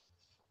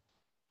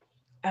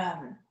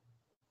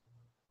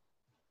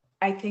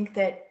 I think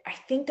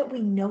that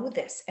we know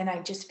this, and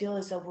I just feel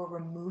as though we're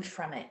removed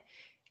from it.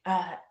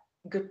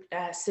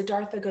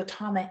 Siddhartha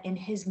Gautama, in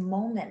his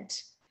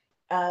moment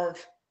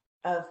of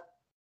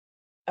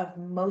of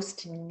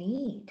most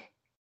need,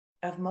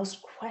 of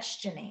most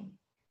questioning,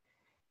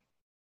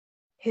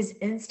 his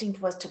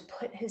instinct was to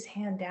put his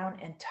hand down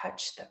and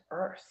touch the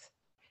earth,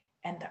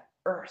 and the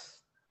earth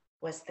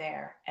was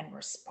there and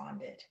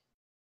responded.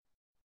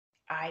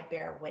 I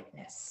bear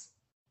witness.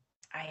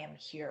 I am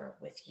here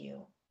with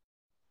you.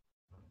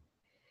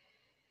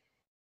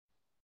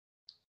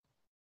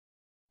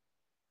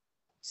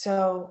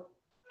 So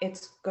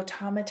it's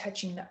Gautama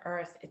touching the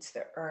earth. It's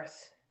the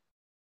earth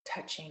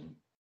touching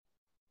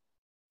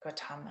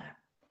Gautama.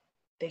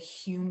 The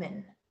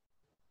human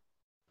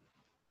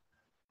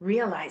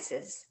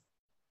realizes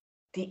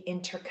the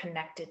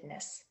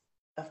interconnectedness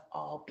of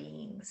all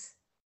beings.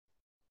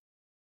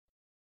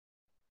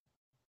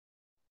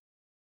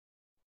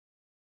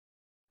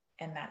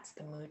 And that's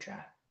the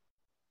mudra.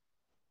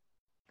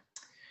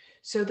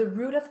 So the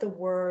root of the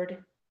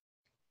word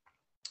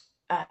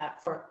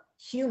for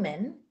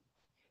human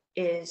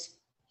is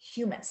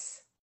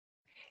humus.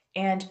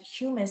 And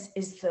humus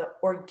is the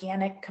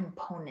organic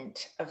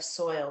component of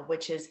soil,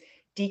 which is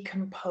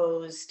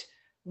decomposed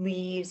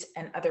leaves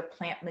and other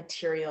plant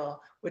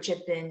material, which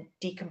have been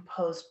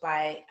decomposed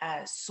by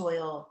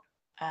soil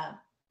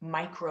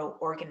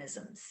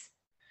microorganisms.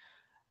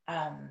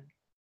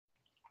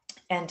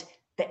 And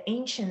the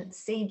ancient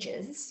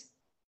sages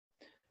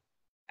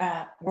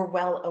were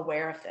well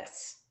aware of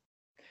this.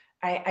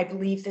 I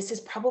believe this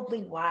is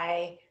probably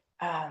why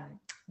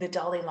the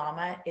Dalai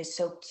Lama is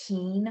so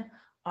keen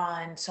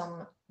on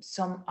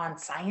on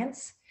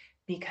science,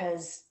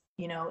 because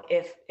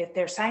if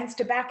there's science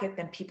to back it,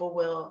 then people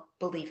will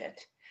believe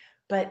it.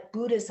 But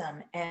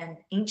Buddhism and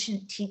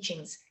ancient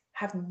teachings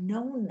have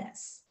known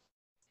this.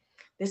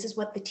 This is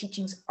what the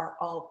teachings are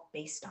all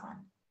based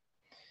on.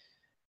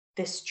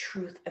 This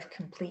truth of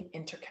complete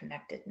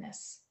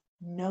interconnectedness,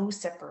 no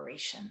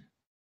separation.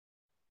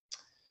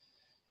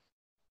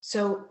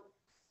 So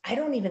I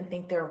don't even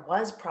think there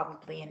was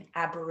probably an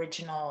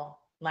Aboriginal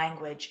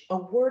language, a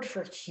word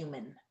for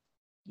human.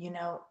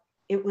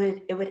 It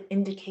would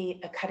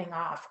indicate a cutting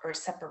off or a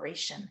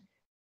separation.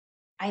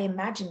 I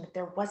imagine that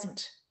there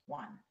wasn't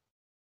one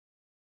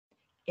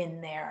in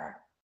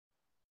their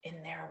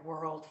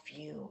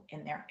worldview,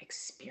 in their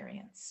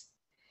experience.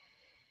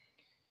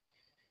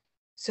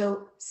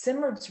 So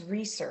Simard's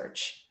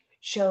research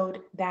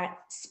showed that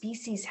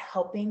species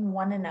helping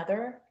one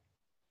another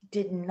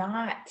did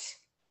not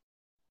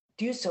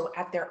do so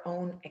at their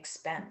own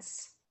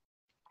expense.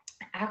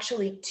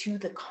 Actually, to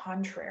the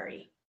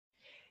contrary,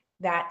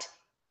 that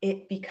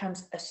it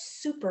becomes a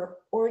super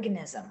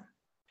organism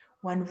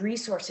when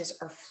resources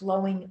are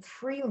flowing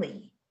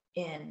freely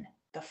in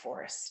the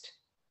forest.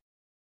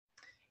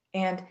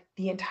 And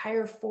the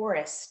entire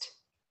forest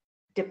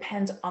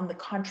depends on the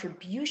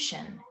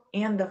contribution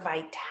and the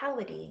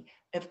vitality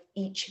of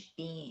each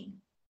being,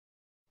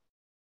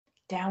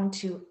 down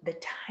to the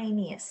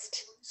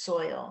tiniest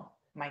soil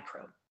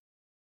microbe.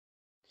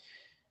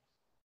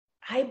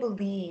 I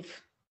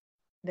believe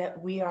that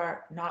we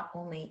are not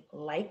only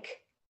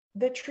like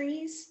the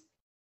trees,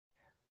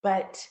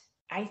 but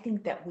I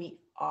think that we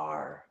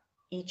are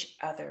each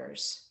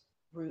other's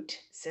root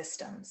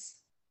systems.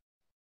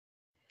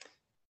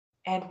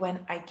 And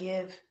when I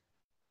give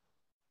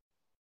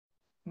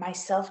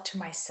myself to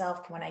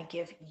myself, when I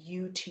give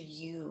you to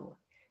you,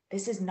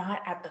 this is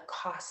not at the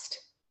cost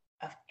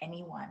of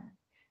anyone.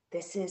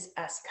 This is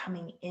us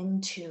coming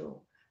into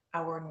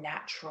our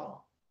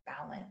natural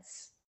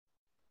balance,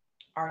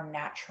 our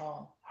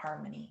natural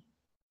harmony.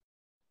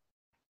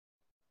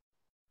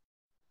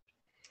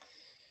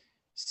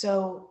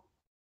 So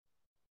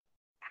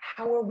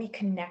how are we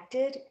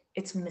connected?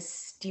 It's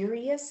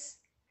mysterious.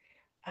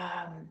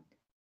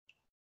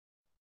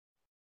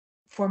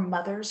 For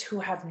mothers who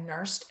have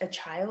nursed a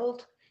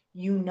child,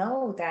 you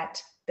know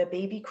that the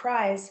baby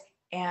cries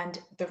and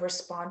the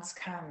response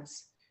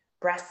comes.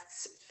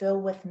 Breasts fill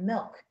with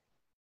milk.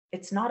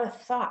 It's not a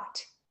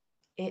thought.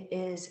 It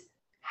is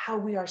how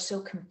we are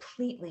so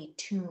completely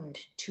tuned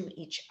to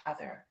each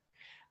other.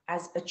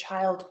 As a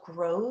child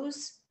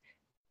grows,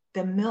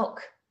 the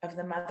milk of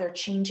the mother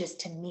changes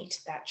to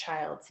meet that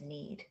child's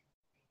need.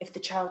 If the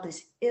child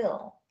is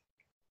ill,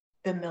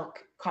 the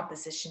milk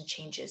composition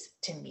changes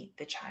to meet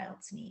the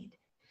child's need.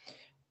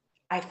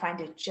 I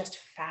find it just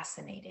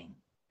fascinating.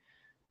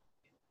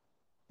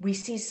 We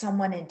see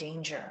someone in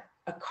danger,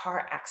 a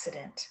car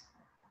accident.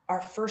 Our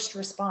first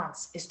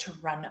response is to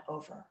run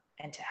over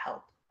and to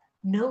help.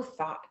 No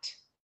thought.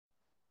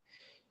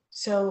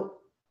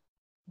 So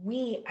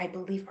we, I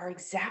believe, are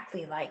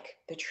exactly like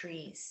the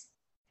trees.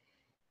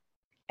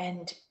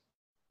 And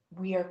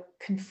we are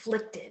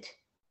conflicted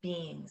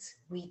beings.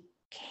 We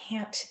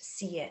can't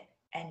see it,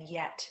 and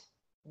yet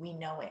We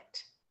know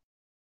it.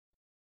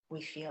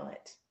 We feel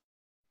it.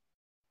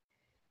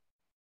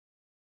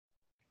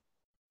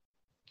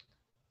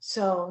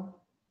 So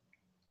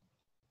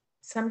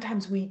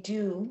sometimes we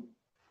do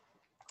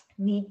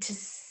need to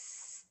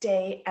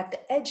stay at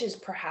the edges,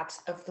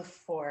 perhaps, of the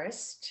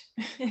forest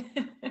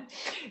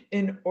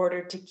in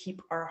order to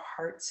keep our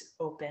hearts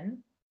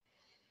open.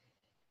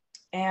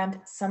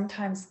 And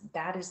sometimes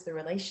that is the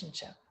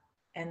relationship,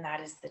 and that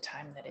is the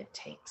time that it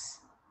takes.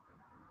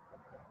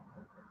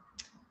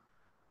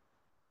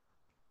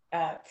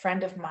 A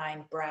friend of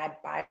mine, Brad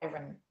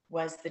Byron,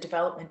 was the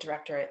development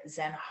director at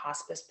Zen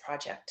Hospice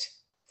Project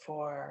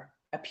for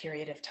a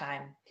period of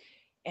time.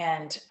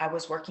 And I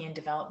was working in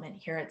development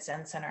here at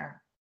Zen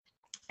Center.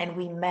 And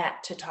we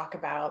met to talk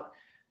about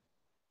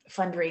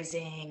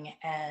fundraising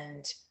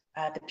and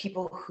the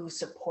people who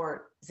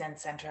support Zen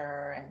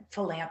Center and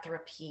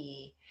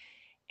philanthropy.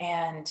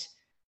 And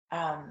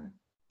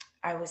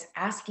I was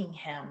asking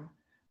him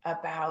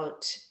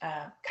about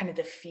kind of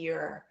the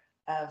fear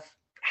of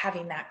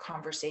having that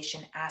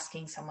conversation,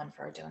 asking someone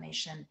for a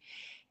donation.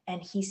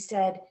 And he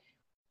said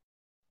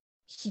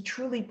he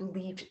truly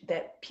believed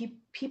that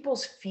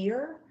people's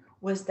fear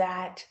was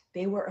that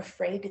they were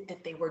afraid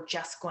that they were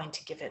just going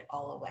to give it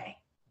all away.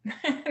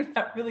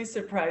 That really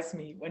surprised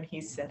me when he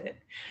said it.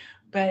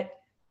 But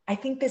I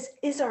think this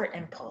is our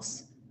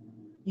impulse.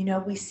 You know,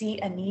 we see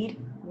a need,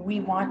 we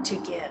want to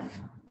give.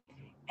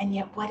 And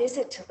yet, what is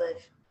it to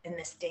live in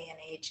this day and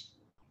age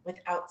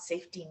without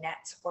safety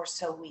nets, or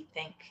so we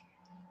think?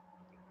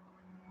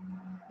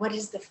 What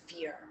is the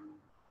fear?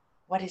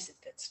 What is it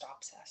that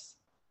stops us?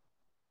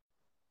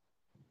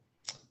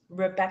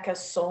 Rebecca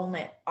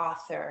Solnit,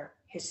 author,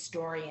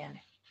 historian,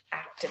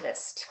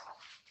 activist,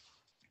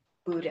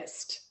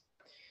 Buddhist,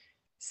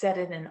 said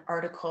in an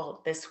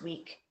article this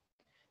week,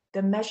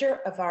 the measure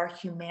of our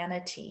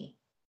humanity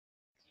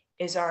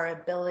is our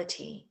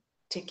ability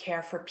to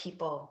care for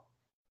people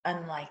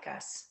unlike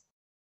us,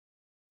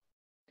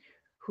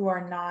 who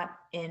are not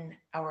in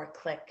our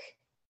clique,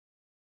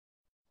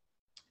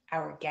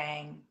 our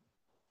gang,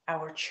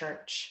 our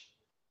church,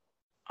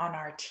 on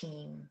our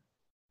team,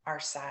 our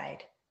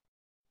side,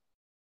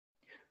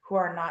 who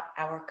are not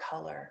our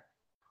color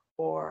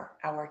or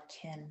our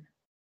kin,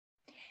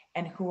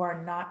 and who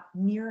are not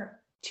near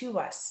to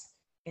us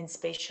in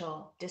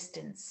spatial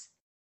distance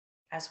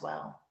as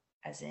well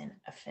as in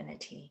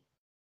affinity.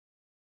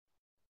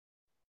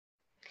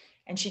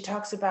 And she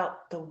talks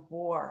about the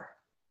war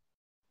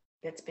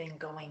that's been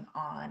going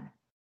on,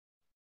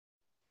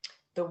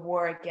 the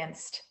war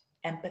against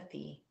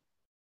empathy.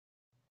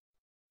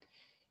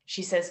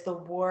 She says the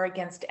war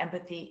against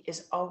empathy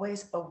is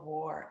always a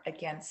war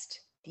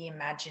against the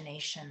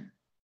imagination,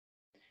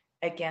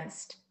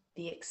 against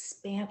the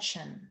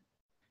expansion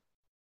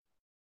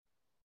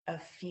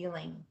of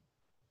feeling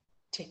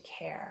to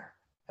care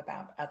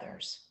about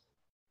others.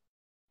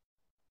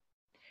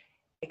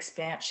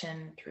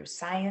 Expansion through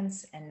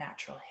science and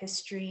natural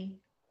history,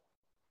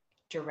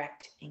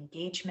 direct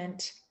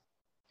engagement,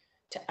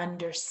 to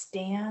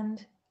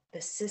understand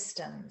the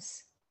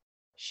systems,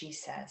 she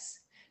says,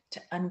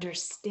 to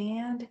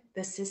understand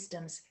the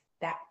systems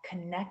that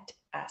connect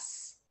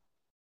us,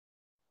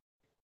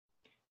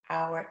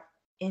 our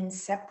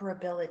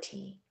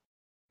inseparability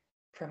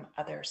from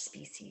other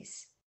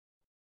species,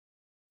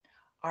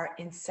 our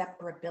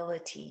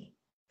inseparability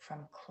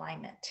from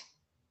climate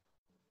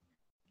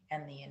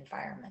and the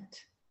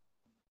environment.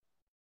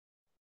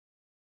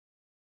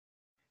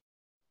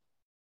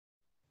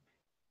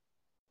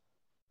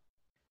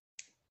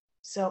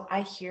 So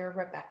I hear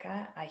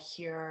Rebecca, I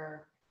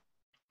hear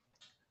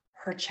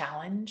her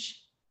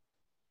challenge.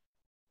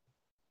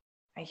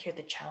 I hear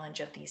the challenge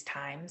of these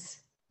times.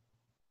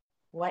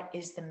 What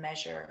is the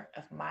measure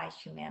of my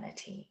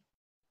humanity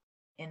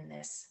in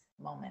this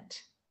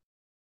moment?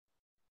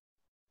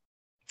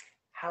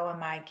 How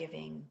am I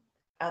giving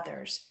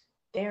others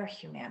their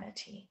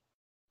humanity?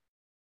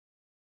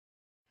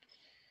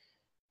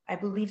 I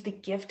believe the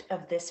gift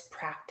of this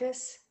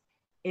practice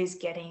is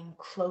getting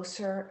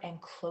closer and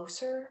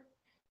closer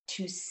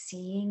to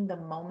seeing the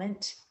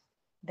moment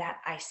that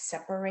I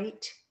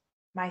separate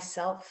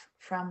myself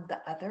from the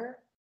other.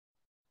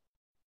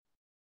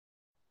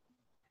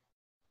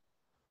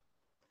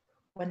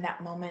 When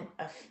that moment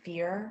of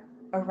fear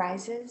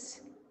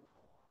arises,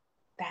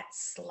 that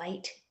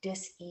slight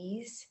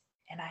dis-ease,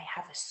 and I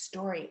have a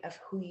story of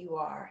who you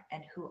are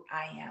and who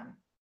I am.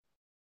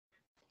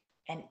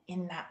 And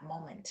in that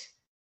moment,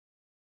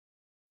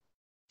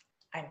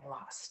 I'm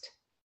lost.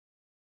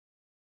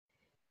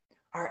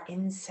 Our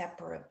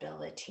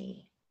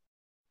inseparability.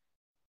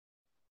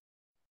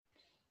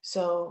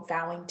 So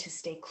vowing to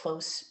stay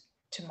close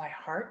to my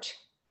heart,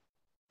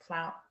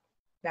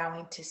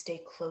 vowing to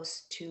stay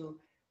close to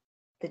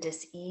the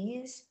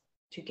dis-ease,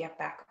 to get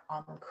back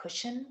on the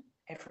cushion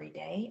every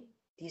day.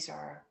 These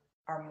are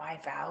my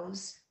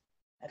vows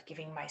of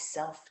giving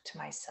myself to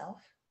myself,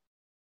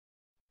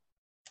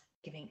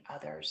 giving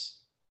others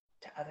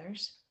to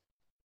others.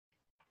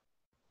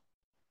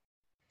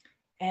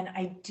 And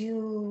I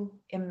do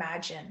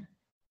imagine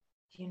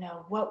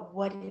what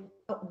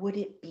would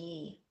it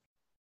be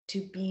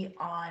to be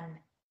on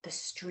the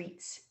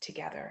streets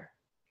together,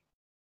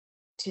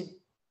 to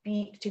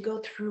go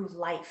through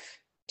life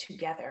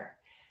together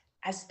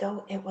as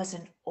though it was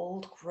an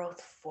old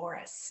growth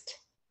forest,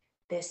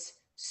 this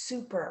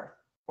super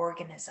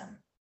organism,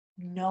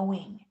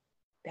 knowing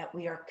that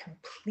we are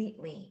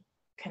completely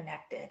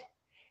connected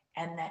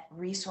and that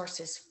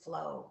resources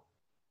flow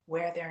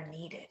where they're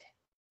needed,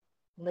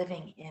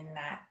 living in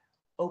that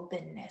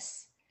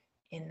openness,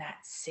 in that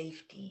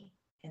safety,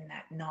 in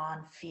that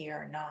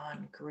non-fear,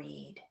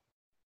 non-greed.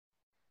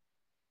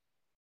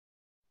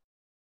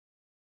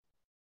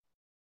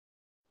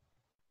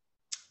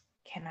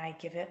 Can I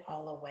give it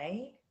all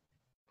away?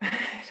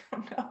 I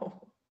don't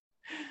know.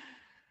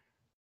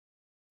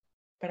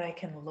 But I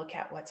can look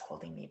at what's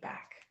holding me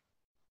back.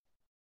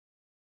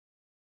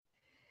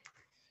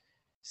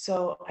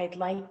 So I'd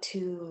like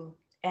to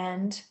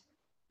end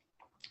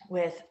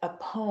with a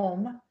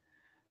poem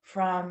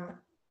from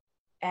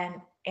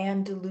an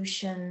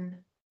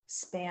Andalusian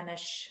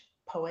Spanish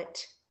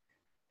poet,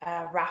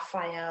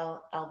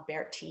 Rafael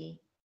Alberti.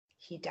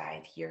 He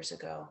died years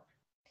ago.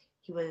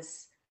 He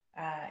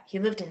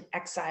lived in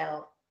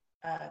exile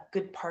a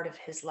good part of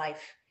his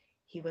life.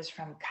 He was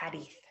from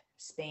Cadiz,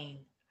 Spain.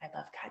 I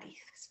love Cadiz,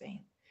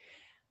 Spain.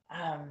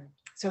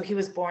 So he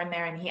was born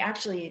there, and he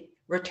actually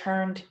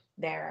returned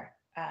there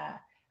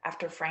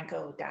after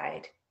Franco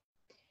died.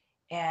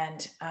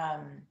 And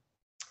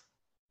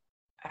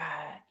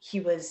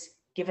he was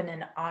given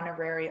an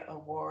honorary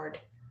award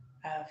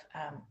of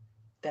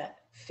the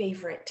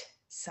favorite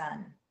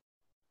son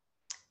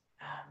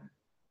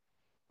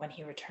when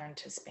he returned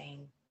to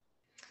Spain.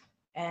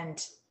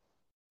 And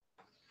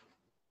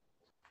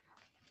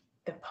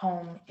the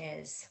poem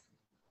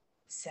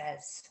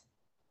says,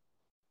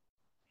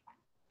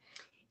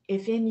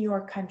 if in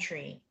your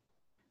country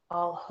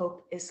all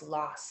hope is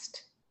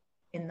lost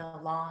in the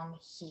long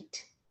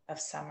heat of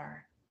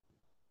summer,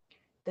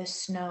 the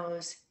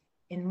snows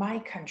in my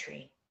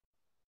country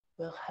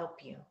will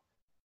help you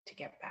to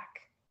get back.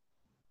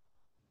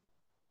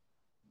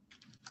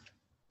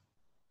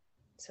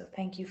 So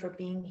thank you for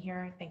being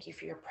here. Thank you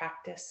for your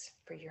practice,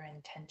 for your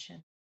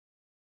intention.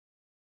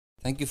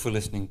 Thank you for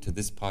listening to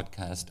this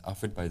podcast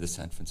offered by the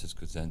San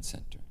Francisco Zen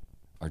Center.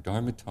 Our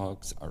Dharma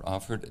talks are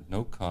offered at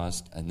no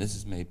cost, and this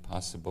is made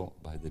possible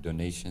by the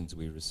donations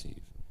we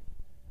receive.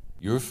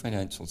 Your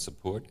financial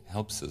support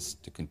helps us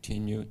to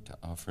continue to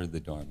offer the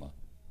Dharma.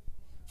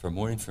 For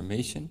more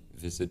information,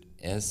 visit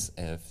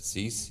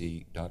sfzc.org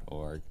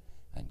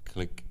and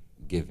click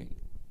Giving.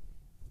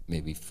 May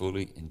we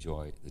fully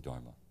enjoy the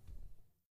Dharma.